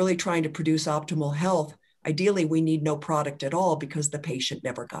 if we're really trying to produce optimal health, ideally, we need no product at all because the patient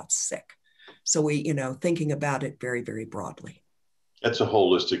never got sick. So we, thinking about it very, very broadly. That's a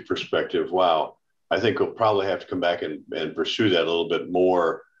holistic perspective. Wow. I think we'll probably have to come back and pursue that a little bit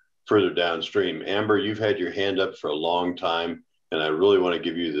more further downstream. Amber, you've had your hand up for a long time, and I really want to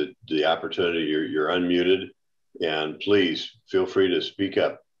give you the opportunity. You're unmuted, and please feel free to speak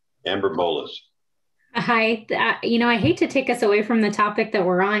up. Amber Bolus. Hi. I hate to take us away from the topic that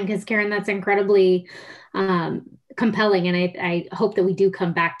we're on because, Karen, that's incredibly compelling, and I hope that we do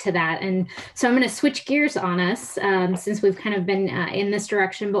come back to that. And so I'm going to switch gears on us since we've kind of been in this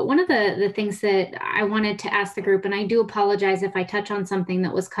direction. But one of the things that I wanted to ask the group, and I do apologize if I touch on something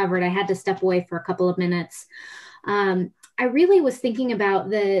that was covered, I had to step away for a couple of minutes. I really was thinking about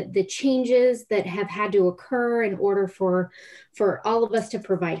the changes that have had to occur in order for all of us to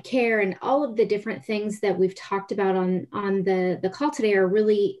provide care, and all of the different things that we've talked about on the call today are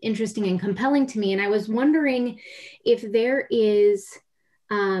really interesting and compelling to me. And I was wondering if there is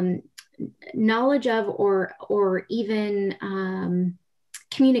knowledge of or even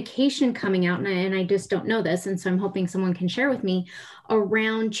communication coming out, and I just don't know this, and so I'm hoping someone can share with me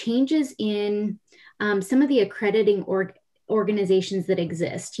around changes in some of the accrediting organizations that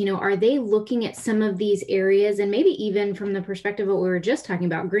exist. You know, are they looking at some of these areas, and maybe even from the perspective of what we were just talking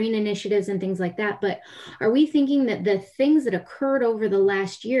about, green initiatives and things like that, but are we thinking that the things that occurred over the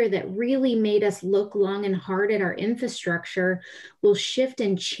last year that really made us look long and hard at our infrastructure will shift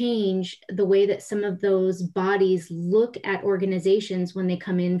and change the way that some of those bodies look at organizations when they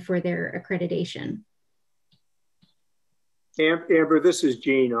come in for their accreditation? Amber, this is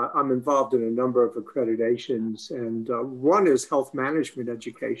Gene. I'm involved in a number of accreditations, and one is health management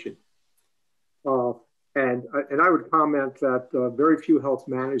education. And I would comment that very few health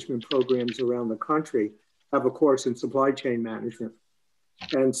management programs around the country have a course in supply chain management.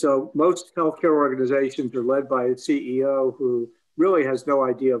 And so most healthcare organizations are led by a CEO who really has no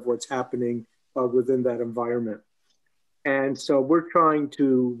idea of what's happening within that environment. And so we're trying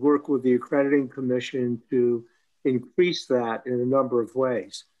to work with the Accrediting Commission to increase that in a number of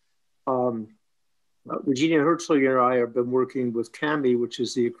ways. Regina Herzlinger and I have been working with CAMI, which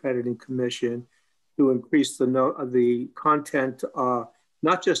is the Accrediting Commission, to increase the content,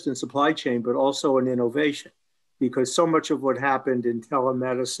 not just in supply chain, but also in innovation, because so much of what happened in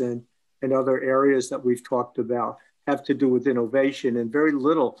telemedicine and other areas that we've talked about have to do with innovation, and very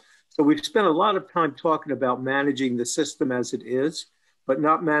little. So we've spent a lot of time talking about managing the system as it is, but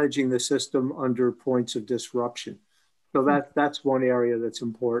not managing the system under points of disruption. So that's one area that's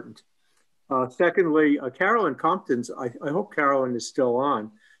important. Secondly, Carolyn Compton's, I hope Carolyn is still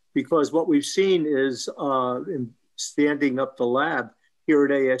on, because what we've seen is in standing up the lab here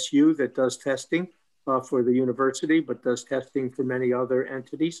at ASU that does testing for the university, but does testing for many other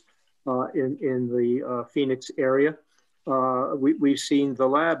entities in the Phoenix area. We've seen the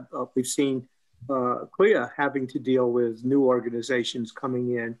lab, we've seen CLIA having to deal with new organizations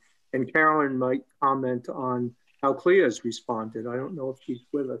coming in, and Carolyn might comment on how CLIA has responded. I don't know if she's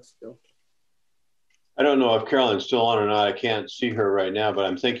with us still. I don't know if Carolyn's still on or not. I can't see her right now, but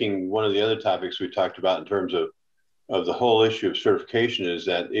I'm thinking one of the other topics we talked about in terms of the whole issue of certification is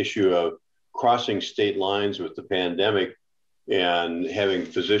that issue of crossing state lines with the pandemic and having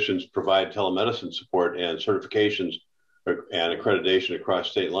physicians provide telemedicine support and certifications and accreditation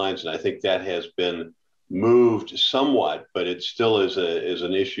across state lines. And I think that has been moved somewhat, but it still is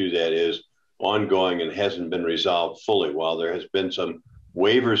an issue that is ongoing and hasn't been resolved fully. While there has been some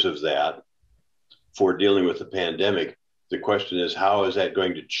waivers of that for dealing with the pandemic, the question is, how is that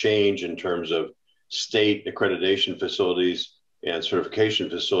going to change in terms of state accreditation facilities and certification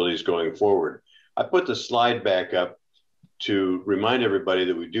facilities going forward? I put the slide back up to remind everybody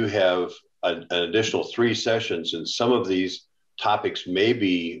that we do have an additional 3 sessions, and some of these topics may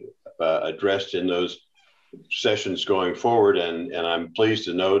be addressed in those sessions going forward. And I'm pleased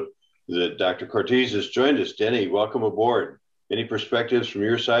to note that Dr. Cortez has joined us. Denny, welcome aboard. Any perspectives from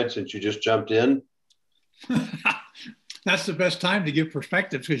your side since you just jumped in? That's the best time to give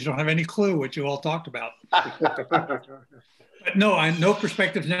perspectives because you don't have any clue what you all talked about. But no, no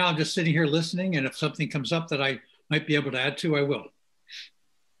perspectives now. I'm just sitting here listening, and if something comes up that I might be able to add to, I will.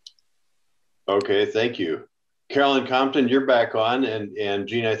 Okay, thank you. Carolyn Compton, you're back on, and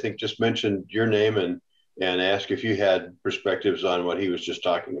Gene, I think, just mentioned your name and asked if you had perspectives on what he was just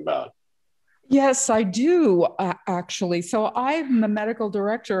talking about. Yes, I do, actually. So I'm the medical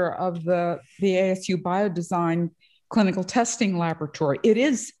director of the ASU Biodesign Clinical Testing Laboratory. It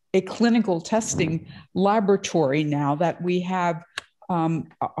is a clinical testing laboratory now that we have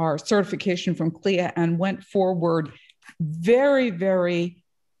our certification from CLIA and went forward very, very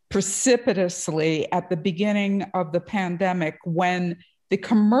precipitously at the beginning of the pandemic when the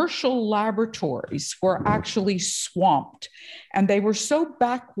commercial laboratories were actually swamped, and they were so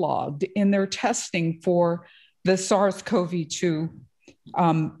backlogged in their testing for the SARS-CoV-2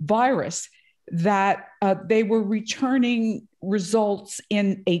 virus that they were returning results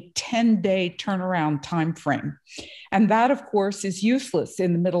in a 10-day turnaround time frame. And that, of course, is useless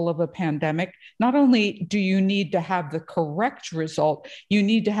in the middle of a pandemic. Not only do you need to have the correct result, you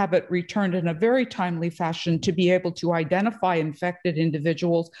need to have it returned in a very timely fashion to be able to identify infected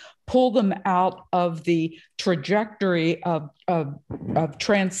individuals, pull them out of the trajectory of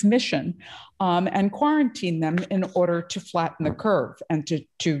transmission, and quarantine them in order to flatten the curve and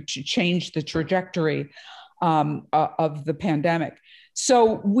to change the trajectory of the pandemic.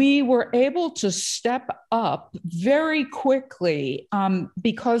 So we were able to step up very quickly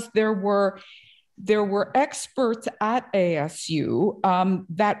because there were experts at ASU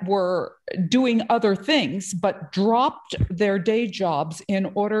that were doing other things, but dropped their day jobs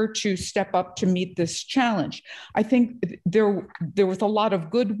in order to step up to meet this challenge. I think there was a lot of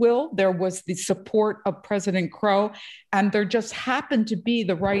goodwill. There was the support of President Crow, and there just happened to be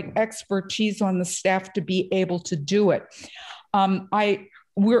the right expertise on the staff to be able to do it.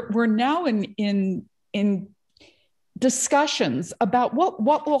 We're now in discussions about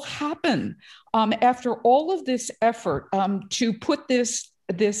what will happen after all of this effort to put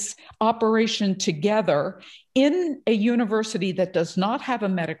this operation together in a university that does not have a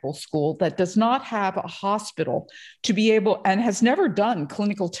medical school, that does not have a hospital to be able, and has never done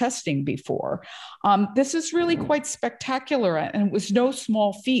clinical testing before. This is really quite spectacular, and it was no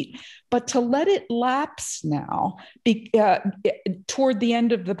small feat. But to let it lapse now toward the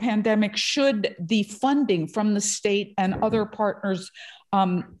end of the pandemic, should the funding from the state and other partners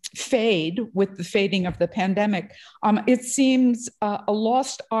fade with the fading of the pandemic, it seems a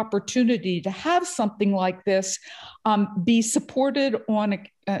lost opportunity to have something like this be supported on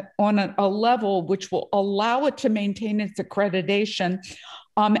a level which will allow it to maintain its accreditation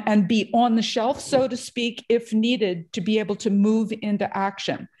and be on the shelf, so to speak, if needed, to be able to move into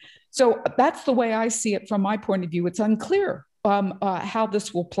action. So that's the way I see it from my point of view. It's unclear how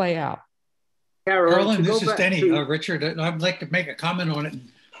this will play out. Carolyn, this is Denny. Richard, I'd like to make a comment on it and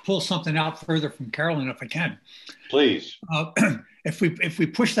pull something out further from Carolyn if I can. Please. If we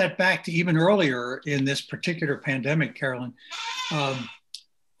push that back to even earlier in this particular pandemic, Carolyn,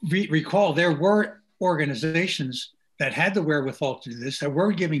 recall there were organizations that had the wherewithal to do this, that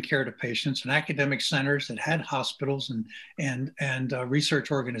were giving care to patients, and academic centers that had hospitals and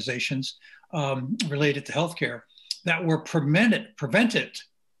research organizations related to healthcare that were prevented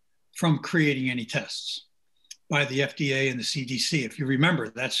from creating any tests by the FDA and the CDC. If you remember,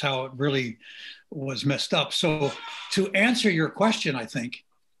 that's how it really was messed up. So to answer your question, I think,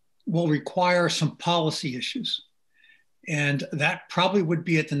 will require some policy issues. And that probably would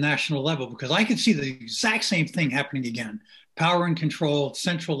be at the national level, because I could see the exact same thing happening again. Power and control,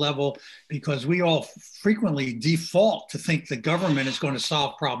 central level, because we all frequently default to think the government is going to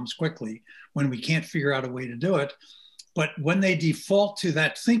solve problems quickly when we can't figure out a way to do it. But when they default to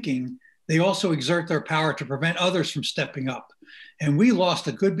that thinking, they also exert their power to prevent others from stepping up. And we lost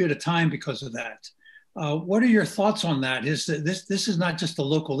a good bit of time because of that. What are your thoughts on that? Is that this is not just a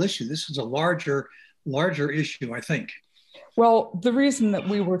local issue. This is a larger issue, I think. Well, the reason that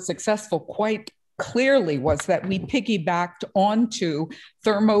we were successful quite clearly was that we piggybacked onto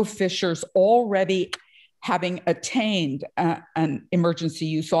Thermo Fisher's already having attained an emergency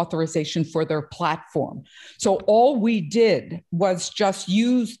use authorization for their platform. So all we did was just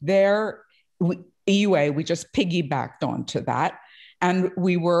use their EUA, we just piggybacked onto that. And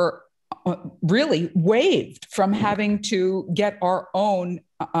we were really waived from having to get our own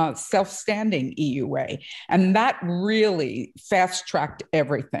self-standing EUA. And that really fast-tracked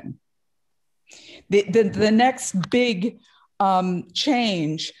everything. The next big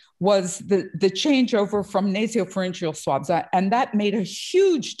change was the changeover from nasopharyngeal swabs. And that made a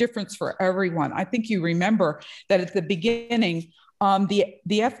huge difference for everyone. I think you remember that at the beginning, the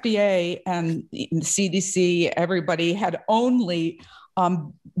FDA and the CDC, everybody had only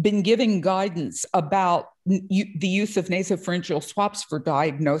been giving guidance about the use of nasopharyngeal swabs for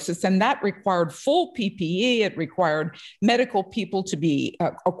diagnosis, and that required full PPE. It required medical people to be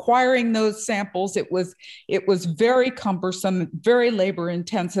acquiring those samples. It was very cumbersome, very labor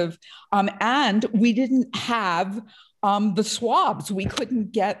intensive, and we didn't have the swabs. We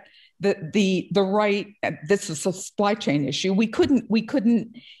couldn't get the right. This is a supply chain issue. We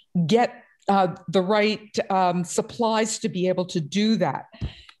couldn't get the right supplies to be able to do that.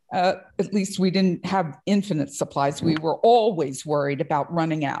 At least we didn't have infinite supplies. We were always worried about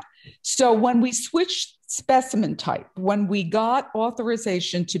running out. So when we switched specimen type, when we got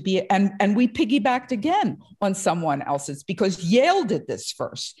authorization to be, and we piggybacked again on someone else's because Yale did this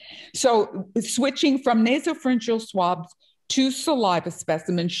first. So switching from nasopharyngeal swabs 2 saliva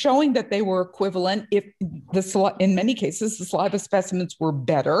specimens, showing that they were equivalent. If in many cases, the saliva specimens were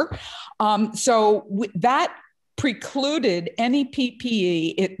better. That precluded any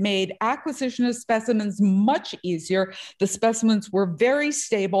PPE. It made acquisition of specimens much easier. The specimens were very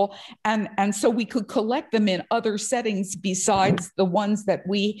stable, and so we could collect them in other settings besides the ones that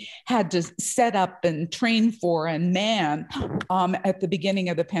we had to set up and train for and man at the beginning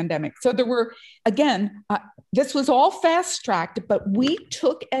of the pandemic. So there were, again, this was all fast-tracked, but we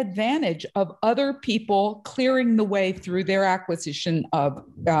took advantage of other people clearing the way through their acquisition of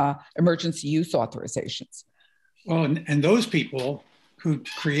emergency use authorizations. Well, and those people who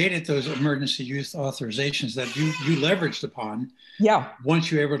created those emergency use authorizations that you leveraged upon,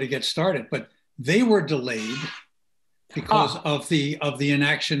 once you were able to get started, but they were delayed because of the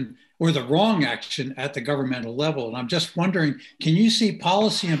inaction or the wrong action at the governmental level. And I'm just wondering, can you see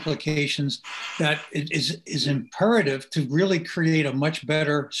policy implications that it is imperative to really create a much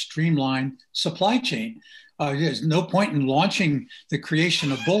better streamlined supply chain? There's no point in launching the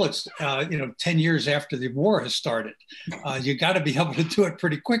creation of bullets, 10 years after the war has started. You got to be able to do it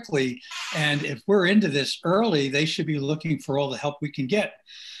pretty quickly. And if we're into this early, they should be looking for all the help we can get.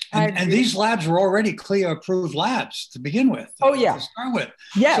 And these labs were already CLIA approved labs to begin with. To start with.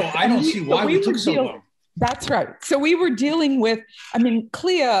 Yeah. So I don't see why we took so long. That's right. So we were dealing with,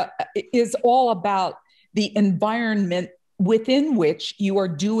 CLIA is all about the environment within which you are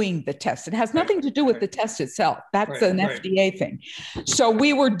doing the test. It has nothing to do with the test itself. That's an FDA thing. So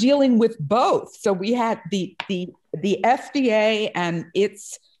we were dealing with both. So we had the FDA and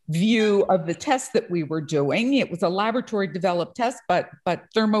its view of the test that we were doing. It was a laboratory developed test, but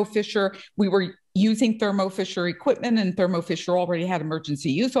Thermo Fisher, we were using Thermo Fisher equipment, and Thermo Fisher already had emergency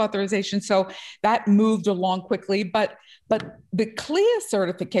use authorization. So that moved along quickly. But the CLIA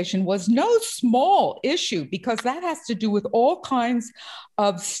certification was no small issue, because that has to do with all kinds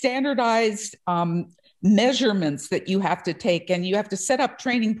of standardized measurements that you have to take, and you have to set up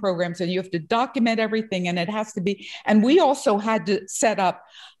training programs, and you have to document everything, and it has to be, and we also had to set up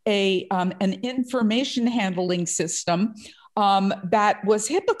an information handling system that was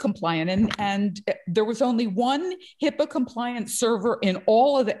HIPAA compliant. And there was only one HIPAA compliant server in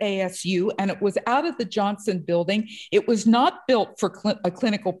all of the ASU, and it was out of the Johnson building. It was not built for a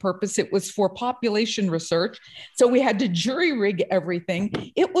clinical purpose. It was for population research. So we had to jury rig everything.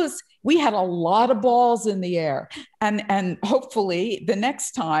 We had a lot of balls in the air. And hopefully the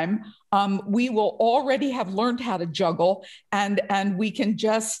next time we will already have learned how to juggle, and we can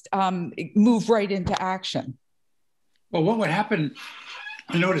just move right into action. Well, what would happen,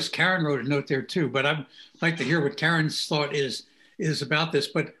 I noticed Karen wrote a note there too, but I'd like to hear what Karen's thought is about this.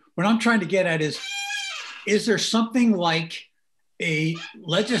 But what I'm trying to get at is there something like a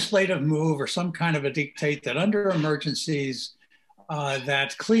legislative move or some kind of a dictate that under emergencies,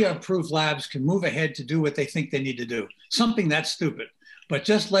 that CLIA-approved labs can move ahead to do what they think they need to do? Something that's stupid, but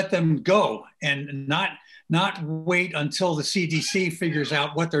just let them go and not wait until the CDC figures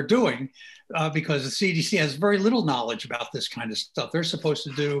out what they're doing, because the CDC has very little knowledge about this kind of stuff. They're supposed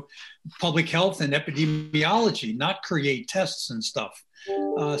to do public health and epidemiology, not create tests and stuff.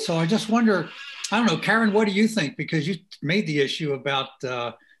 So I just wonder, I don't know, Karen, what do you think? Because you made the issue about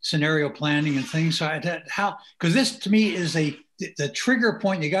scenario planning and things. So because this to me is the trigger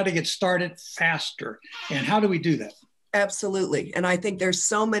point. You got to get started faster. And how do we do that? Absolutely. And I think there's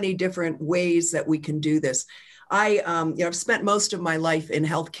so many different ways that we can do this. I've spent most of my life in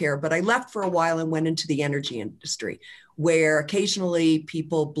healthcare, but I left for a while and went into the energy industry, where occasionally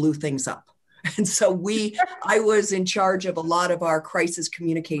people blew things up. And so I was in charge of a lot of our crisis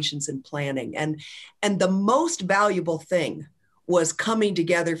communications and planning. And the most valuable thing was coming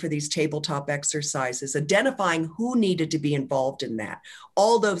together for these tabletop exercises, identifying who needed to be involved in that,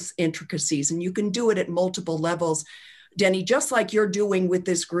 all those intricacies. And you can do it at multiple levels, Denny, just like you're doing with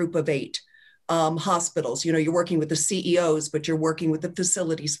this group of 8 hospitals. You're working with the CEOs, but you're working with the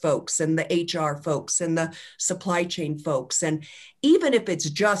facilities folks and the HR folks and the supply chain folks. And even if it's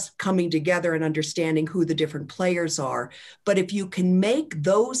just coming together and understanding who the different players are, but if you can make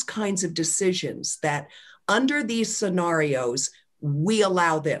those kinds of decisions that under these scenarios, we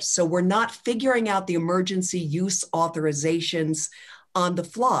allow this. So we're not figuring out the emergency use authorizations on the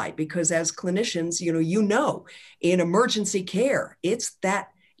fly, because as clinicians, in emergency care, it's that,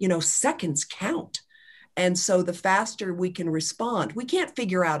 seconds count. And so the faster we can respond, we can't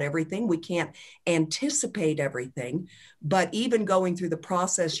figure out everything. We can't anticipate everything, but even going through the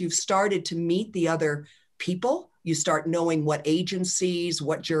process, you've started to meet the other people. You start knowing what agencies,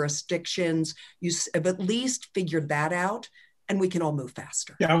 what jurisdictions, you have at least figured that out. and we can all move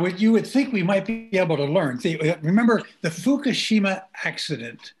faster. Yeah, you would think we might be able to learn. Remember the Fukushima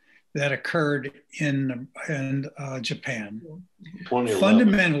accident that occurred in Japan? 2011.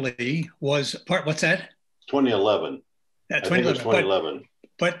 Fundamentally was part. What's that? 2011. Yeah, 2011. 2011.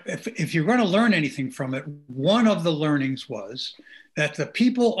 But if you're going to learn anything from it, one of the learnings was that the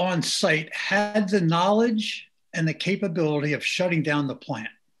people on site had the knowledge and the capability of shutting down the plant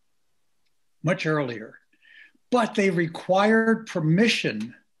much earlier, but they required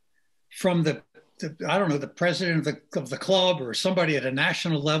permission from the president of the club or somebody at a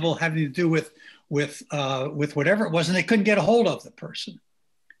national level having to do with whatever it was, and they couldn't get a hold of the person.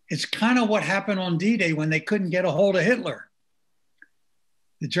 It's kind of what happened on D-Day when they couldn't get a hold of Hitler.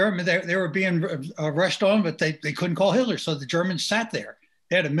 The Germans, they were being rushed on, but they couldn't call Hitler. So the Germans sat there.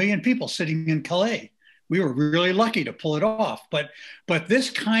 They had 1 million people sitting in Calais. We were really lucky to pull it off. But this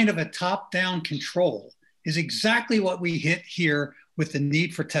kind of a top-down control is exactly what we hit here with the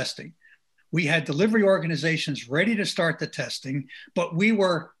need for testing. We had delivery organizations ready to start the testing, but we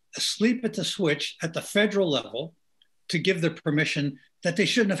were asleep at the switch at the federal level to give the permission that they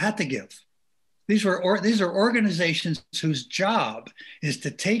shouldn't have had to give. These are organizations whose job is to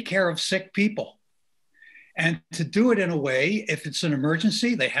take care of sick people and to do it in a way, if it's an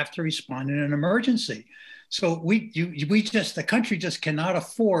emergency, they have to respond in an emergency. So the country just cannot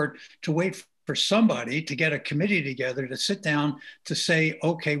afford to wait for somebody to get a committee together to sit down to say,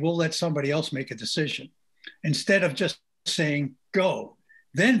 okay, we'll let somebody else make a decision instead of just saying, go.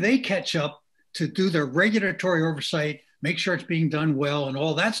 Then they catch up to do their regulatory oversight, make sure it's being done well and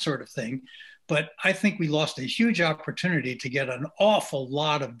all that sort of thing. But I think we lost a huge opportunity to get an awful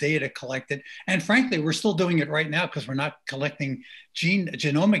lot of data collected. And frankly, we're still doing it right now because we're not collecting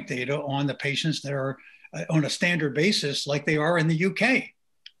genomic data on the patients that are on a standard basis like they are in the UK.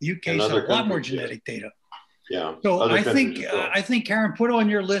 The UK has a lot more genetic data. Yeah. So I think, Karen, put on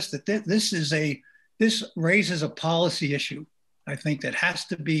your list that this raises a policy issue. I think that has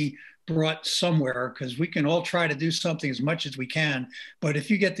to be brought somewhere, because we can all try to do something as much as we can. But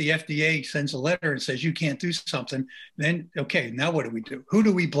if you get the FDA sends a letter and says you can't do something, then okay, now what do we do? Who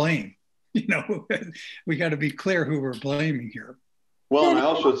do we blame? You know, we got to be clear who we're blaming here. Well, and I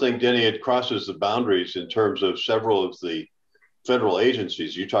also think, Denny, it crosses the boundaries in terms of several of the federal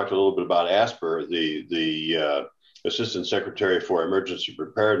agencies. You talked a little bit about ASPR, the Assistant Secretary for Emergency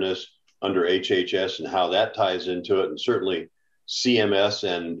Preparedness under HHS, and how that ties into it, and certainly CMS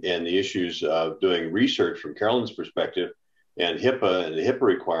and the issues of doing research from Carolyn's perspective, and HIPAA and the HIPAA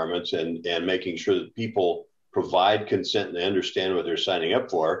requirements, and making sure that people provide consent and they understand what they're signing up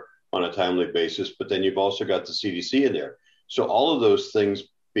for on a timely basis. But then you've also got the CDC in there. So all of those things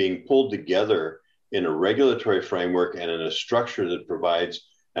being pulled together in a regulatory framework and in a structure that provides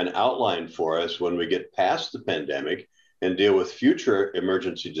an outline for us when we get past the pandemic and deal with future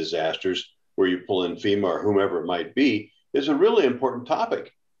emergency disasters where you pull in FEMA or whomever it might be, is a really important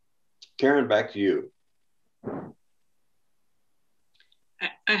topic. Karen, back to you.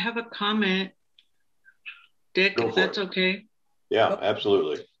 I have a comment, Dick, if that's okay. Yeah,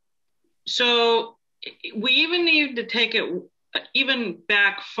 absolutely. So we even need to take it even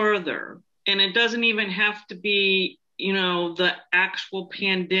back further, and it doesn't even have to be, you know, the actual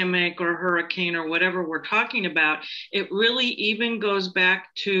pandemic or hurricane or whatever we're talking about. It really even goes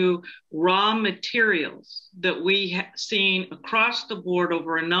back to raw materials that we have seen across the board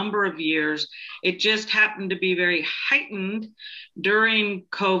over a number of years. It just happened to be very heightened during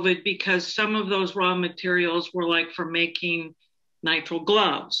COVID because some of those raw materials were like for making nitrile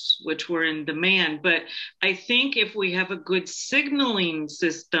gloves, which were in demand. But I think if we have a good signaling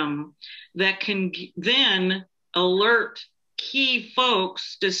system that can then alert key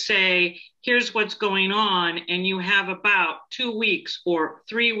folks to say, here's what's going on, and you have about 2 weeks or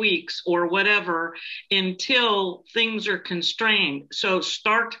 3 weeks or whatever until things are constrained. So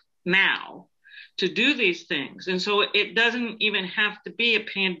start now to do these things. And so it doesn't even have to be a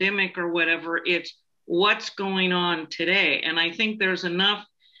pandemic or whatever, it's what's going on today. And I think there's enough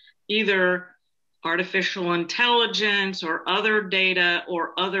either artificial intelligence or other data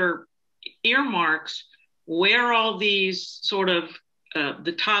or other earmarks where all these sort of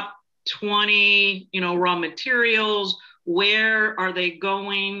the top 20, you know, raw materials, where are they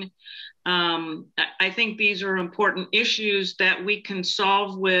going? I think these are important issues that we can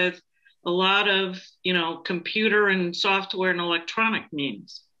solve with a lot of, you know, computer and software and electronic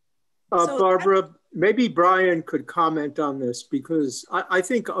means. Barbara, maybe Brian could comment on this, because I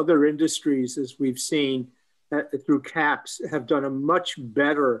think other industries, as we've seen through CAPS, have done a much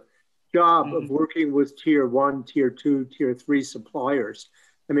better job of working with tier 1, tier 2, tier 3 suppliers.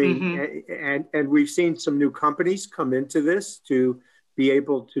 I mean, and we've seen some new companies come into this to be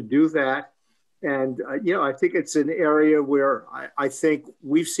able to do that. And, you know, I think it's an area where I think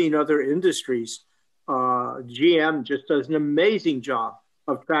we've seen other industries. GM just does an amazing job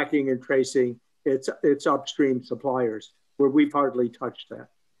of tracking and tracing its upstream suppliers, where we've hardly touched that.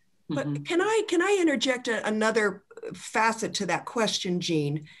 But can I interject another facet to that question,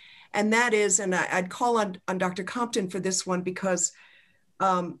 Jean? And that is, and I'd call on Dr. Compton for this one, because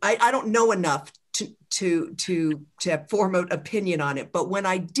I don't know enough to form an opinion on it. But when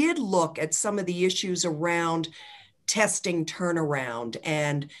I did look at some of the issues around testing turnaround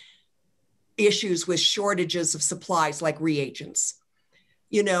and issues with shortages of supplies like reagents,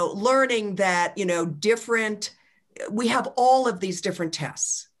 you know, learning that, you know, we have all of these different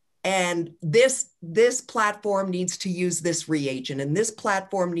tests. And this platform needs to use this reagent, and this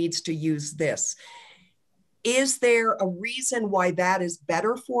platform needs to use this. Is there a reason why that is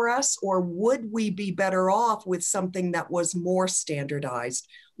better for us, or would we be better off with something that was more standardized,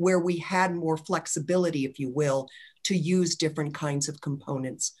 where we had more flexibility, if you will, to use different kinds of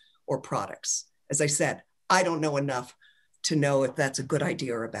components or products? As I said, I don't know enough to know if that's a good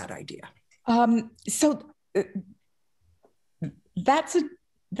idea or a bad idea.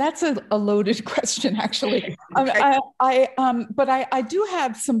 That's a loaded question, actually. Okay. But I do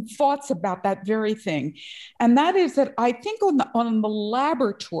have some thoughts about that very thing. And that is that I think on the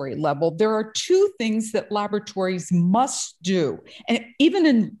laboratory level, there are two things that laboratories must do, and even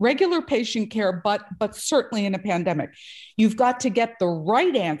in regular patient care, but certainly in a pandemic. You've got to get the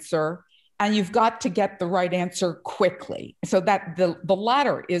right answer, and you've got to get the right answer quickly. So that the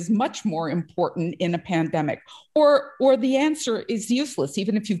latter is much more important in a pandemic, or the answer is useless,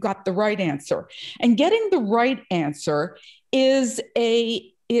 even if you've got the right answer. And getting the right answer is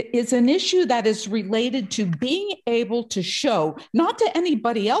an issue that is related to being able to show, not to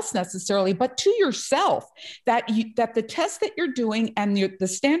anybody else necessarily, but to yourself, that the tests that you're doing and the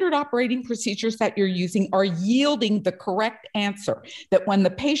standard operating procedures that you're using are yielding the correct answer. That when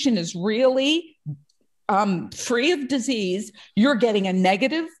the patient is really free of disease, you're getting a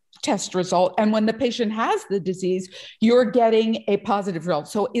negative test result. And when the patient has the disease, you're getting a positive result.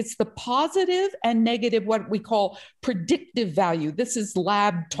 So it's the positive and negative, what we call predictive value. This is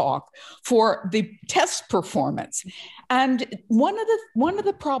lab talk for the test performance. And one of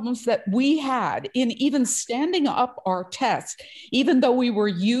the problems that we had in even standing up our test, even though we were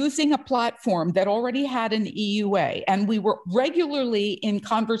using a platform that already had an EUA, and we were regularly in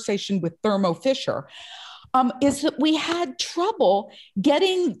conversation with Thermo Fisher, is that we had trouble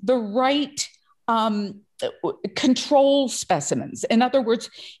getting the right control specimens. In other words,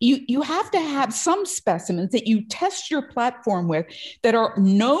 you have to have some specimens that you test your platform with that are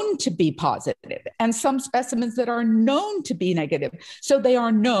known to be positive, and some specimens that are known to be negative. So they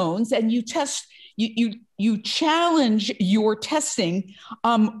are knowns, and you test. You challenge your testing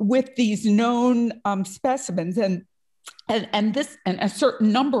with these known specimens, and a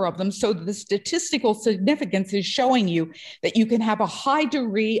certain number of them. So the statistical significance is showing you that you can have a high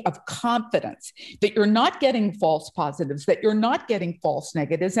degree of confidence that you're not getting false positives, that you're not getting false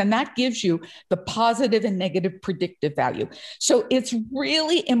negatives, and that gives you the positive and negative predictive value. So it's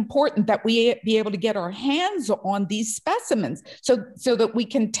really important that we be able to get our hands on these specimens so that we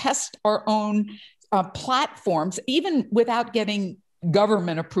can test our own platforms, even without getting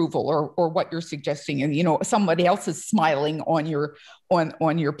government approval or what you're suggesting, and somebody else is smiling on your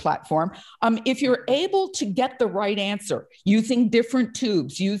platform. If you're able to get the right answer using different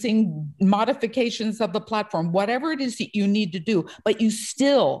tubes, using modifications of the platform, whatever it is that you need to do, but you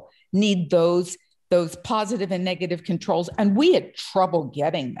still need those positive and negative controls, and we had trouble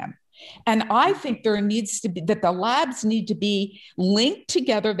getting them. And I think there needs to be that the labs need to be linked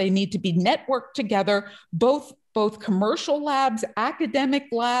together. They need to be networked together, both commercial labs, academic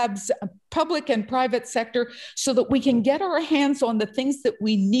labs, public and private sector, so that we can get our hands on the things that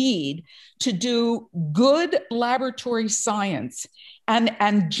we need to do good laboratory science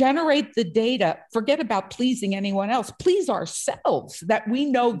and generate the data. Forget about pleasing anyone else, please ourselves, that we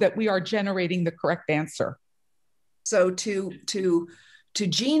know that we are generating the correct answer. So to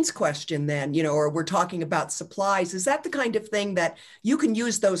Jean's question then, or we're talking about supplies, is that the kind of thing that you can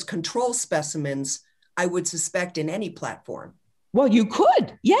use those control specimens, I would suspect, in any platform? Well, you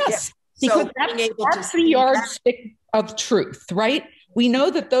could, yes. Yeah. So because that's the yardstick of truth, right? We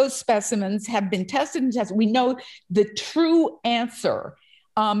know that those specimens have been tested and tested. We know the true answer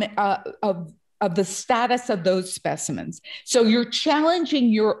of the status of those specimens. So you're challenging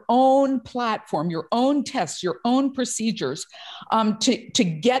your own platform, your own tests, your own procedures to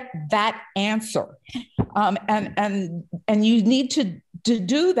get that answer. And you need to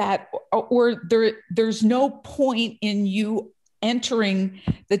do that, or there's no point in you entering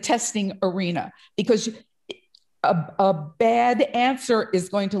the testing arena, because a bad answer is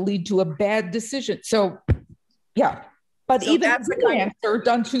going to lead to a bad decision. So, yeah. But so even a good answer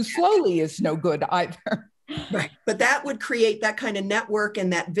done too slowly is no good either. Right. But that would create that kind of network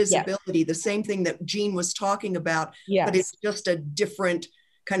and that visibility, yes. The same thing that Jean was talking about, yes. But it's just a different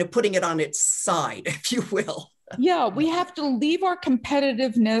kind of putting it on its side, if you will. Yeah, we have to leave our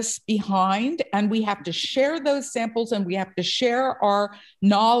competitiveness behind, and we have to share those samples, and we have to share our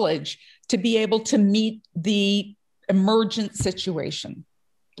knowledge to be able to meet the emergent situation.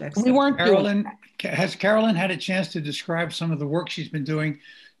 Excellent. We weren't Has Carolyn had a chance to describe some of the work she's been doing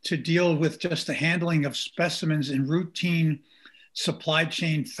to deal with just the handling of specimens in routine supply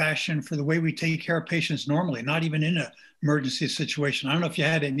chain fashion for the way we take care of patients normally, not even in an emergency situation? I don't know if you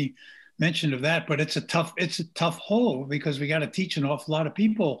had any mention of that, but it's a tough hole, because we got to teach an awful lot of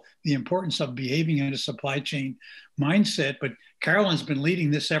people the importance of behaving in a supply chain mindset. But Carolyn's been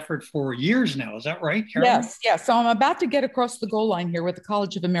leading this effort for years now. Is that right, Carolyn? Yes. So I'm about to get across the goal line here with the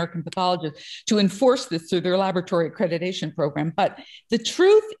College of American Pathologists to enforce this through their laboratory accreditation program. But the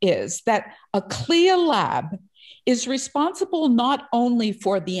truth is that a CLIA lab is responsible not only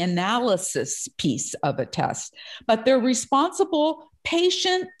for the analysis piece of a test, but they're responsible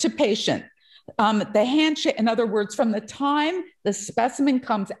patient to patient. The handshake, in other words, from the time the specimen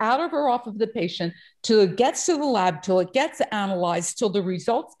comes out of or off of the patient till it gets to the lab, till it gets analyzed, till the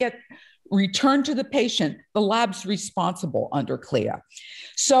results get returned to the patient, the lab's responsible under CLIA.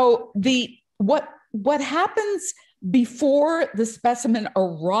 So what happens before the specimen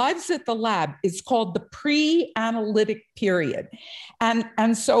arrives at the lab is called the pre-analytic period.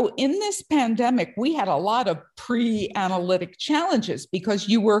 And so in this pandemic, we had a lot of pre-analytic challenges, because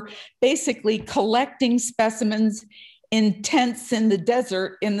you were basically collecting specimens in tents in the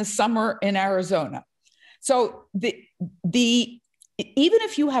desert in the summer in Arizona. So even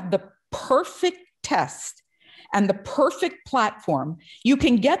if you have the perfect test and the perfect platform, you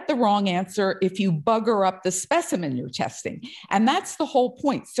can get the wrong answer if you bugger up the specimen you're testing. And that's the whole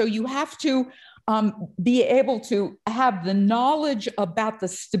point. So you have to be able to have the knowledge about the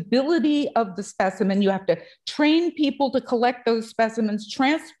stability of the specimen. You have to train people to collect those specimens,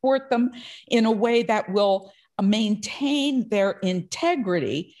 transport them in a way that will maintain their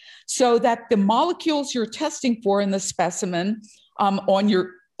integrity, so that the molecules you're testing for in the specimen on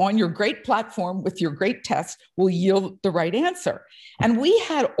your great platform with your great test will yield the right answer. And we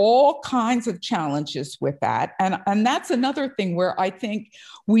had all kinds of challenges with that. And that's another thing where I think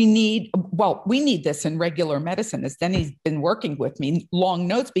we need this in regular medicine, as Denny's been working with me, long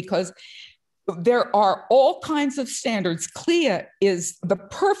notes, because there are all kinds of standards. CLIA is the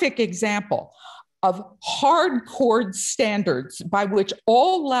perfect example of hardcore standards by which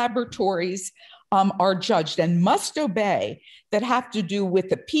all laboratories are judged and must obey, that have to do with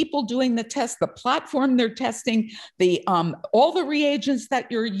the people doing the test, the platform they're testing, the all the reagents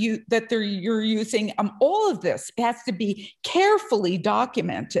that you're using. All of this has to be carefully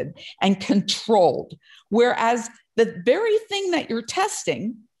documented and controlled. Whereas the very thing that you're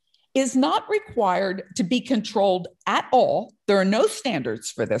testing is not required to be controlled at all. There are no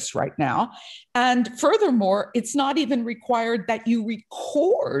standards for this right now. And furthermore, it's not even required that you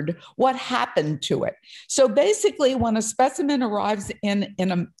record what happened to it. So basically, when a specimen arrives in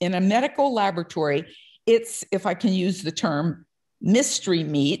a medical laboratory, it's, if I can use the term, mystery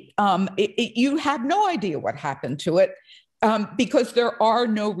meat. You have no idea what happened to it because there are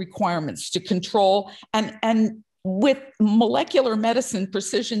no requirements to control. And with molecular medicine,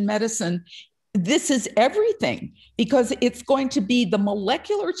 precision medicine, this is everything, because it's going to be the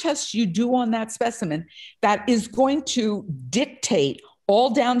molecular tests you do on that specimen that is going to dictate all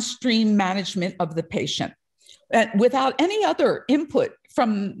downstream management of the patient, without any other input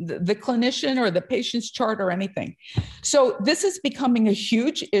from the clinician or the patient's chart or anything. So this is becoming a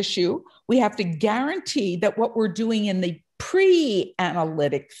huge issue. We have to guarantee that what we're doing in the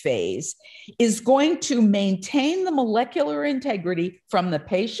pre-analytic phase is going to maintain the molecular integrity from the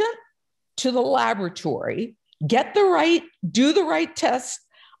patient to the laboratory, do the right test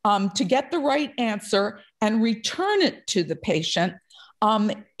to get the right answer, and return it to the patient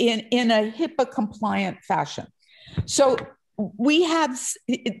in a HIPAA compliant fashion. So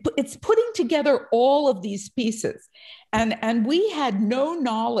it's putting together all of these pieces. And we had no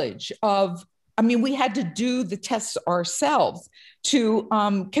knowledge of, we had to do the tests ourselves to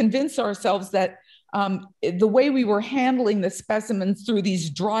convince ourselves that the way we were handling the specimens through these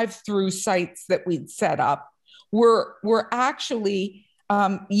drive-through sites that we'd set up were actually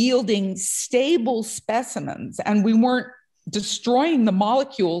yielding stable specimens. And we weren't destroying the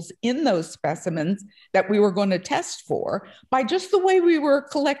molecules in those specimens that we were going to test for by just the way we were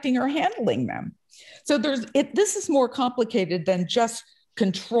collecting or handling them. So this is more complicated than just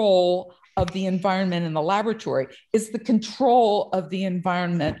control of the environment in the laboratory. It's the control of the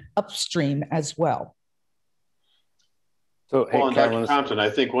environment upstream as well. So, well, Dr. Compton, I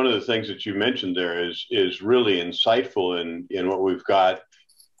think one of the things that you mentioned there is really insightful in what we've got.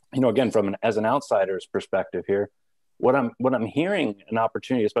 You know, again, as an outsider's perspective here, what I'm hearing an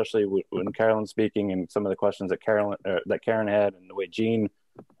opportunity, especially when Carolyn's speaking and some of the questions that Karen had and the way Jean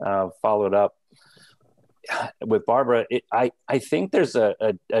followed up with Barbara, I think there's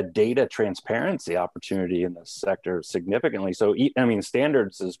a data transparency opportunity in this sector significantly. So, I mean,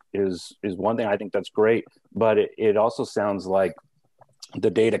 standards is one thing. I think that's great, but it also sounds like the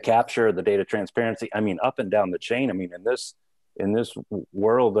data capture, the data transparency, I mean, up and down the chain. I mean, in this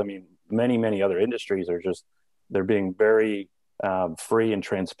world, I mean, many other industries they're being very free and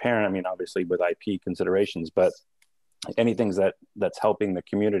transparent. I mean, obviously with IP considerations, but anything that's helping the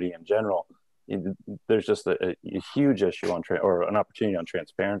community in general, there's just a huge issue or an opportunity on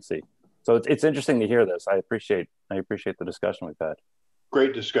transparency. So it's interesting to hear this. I appreciate the discussion we've had.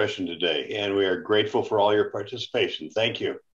 Great discussion today, and we are grateful for all your participation. Thank you.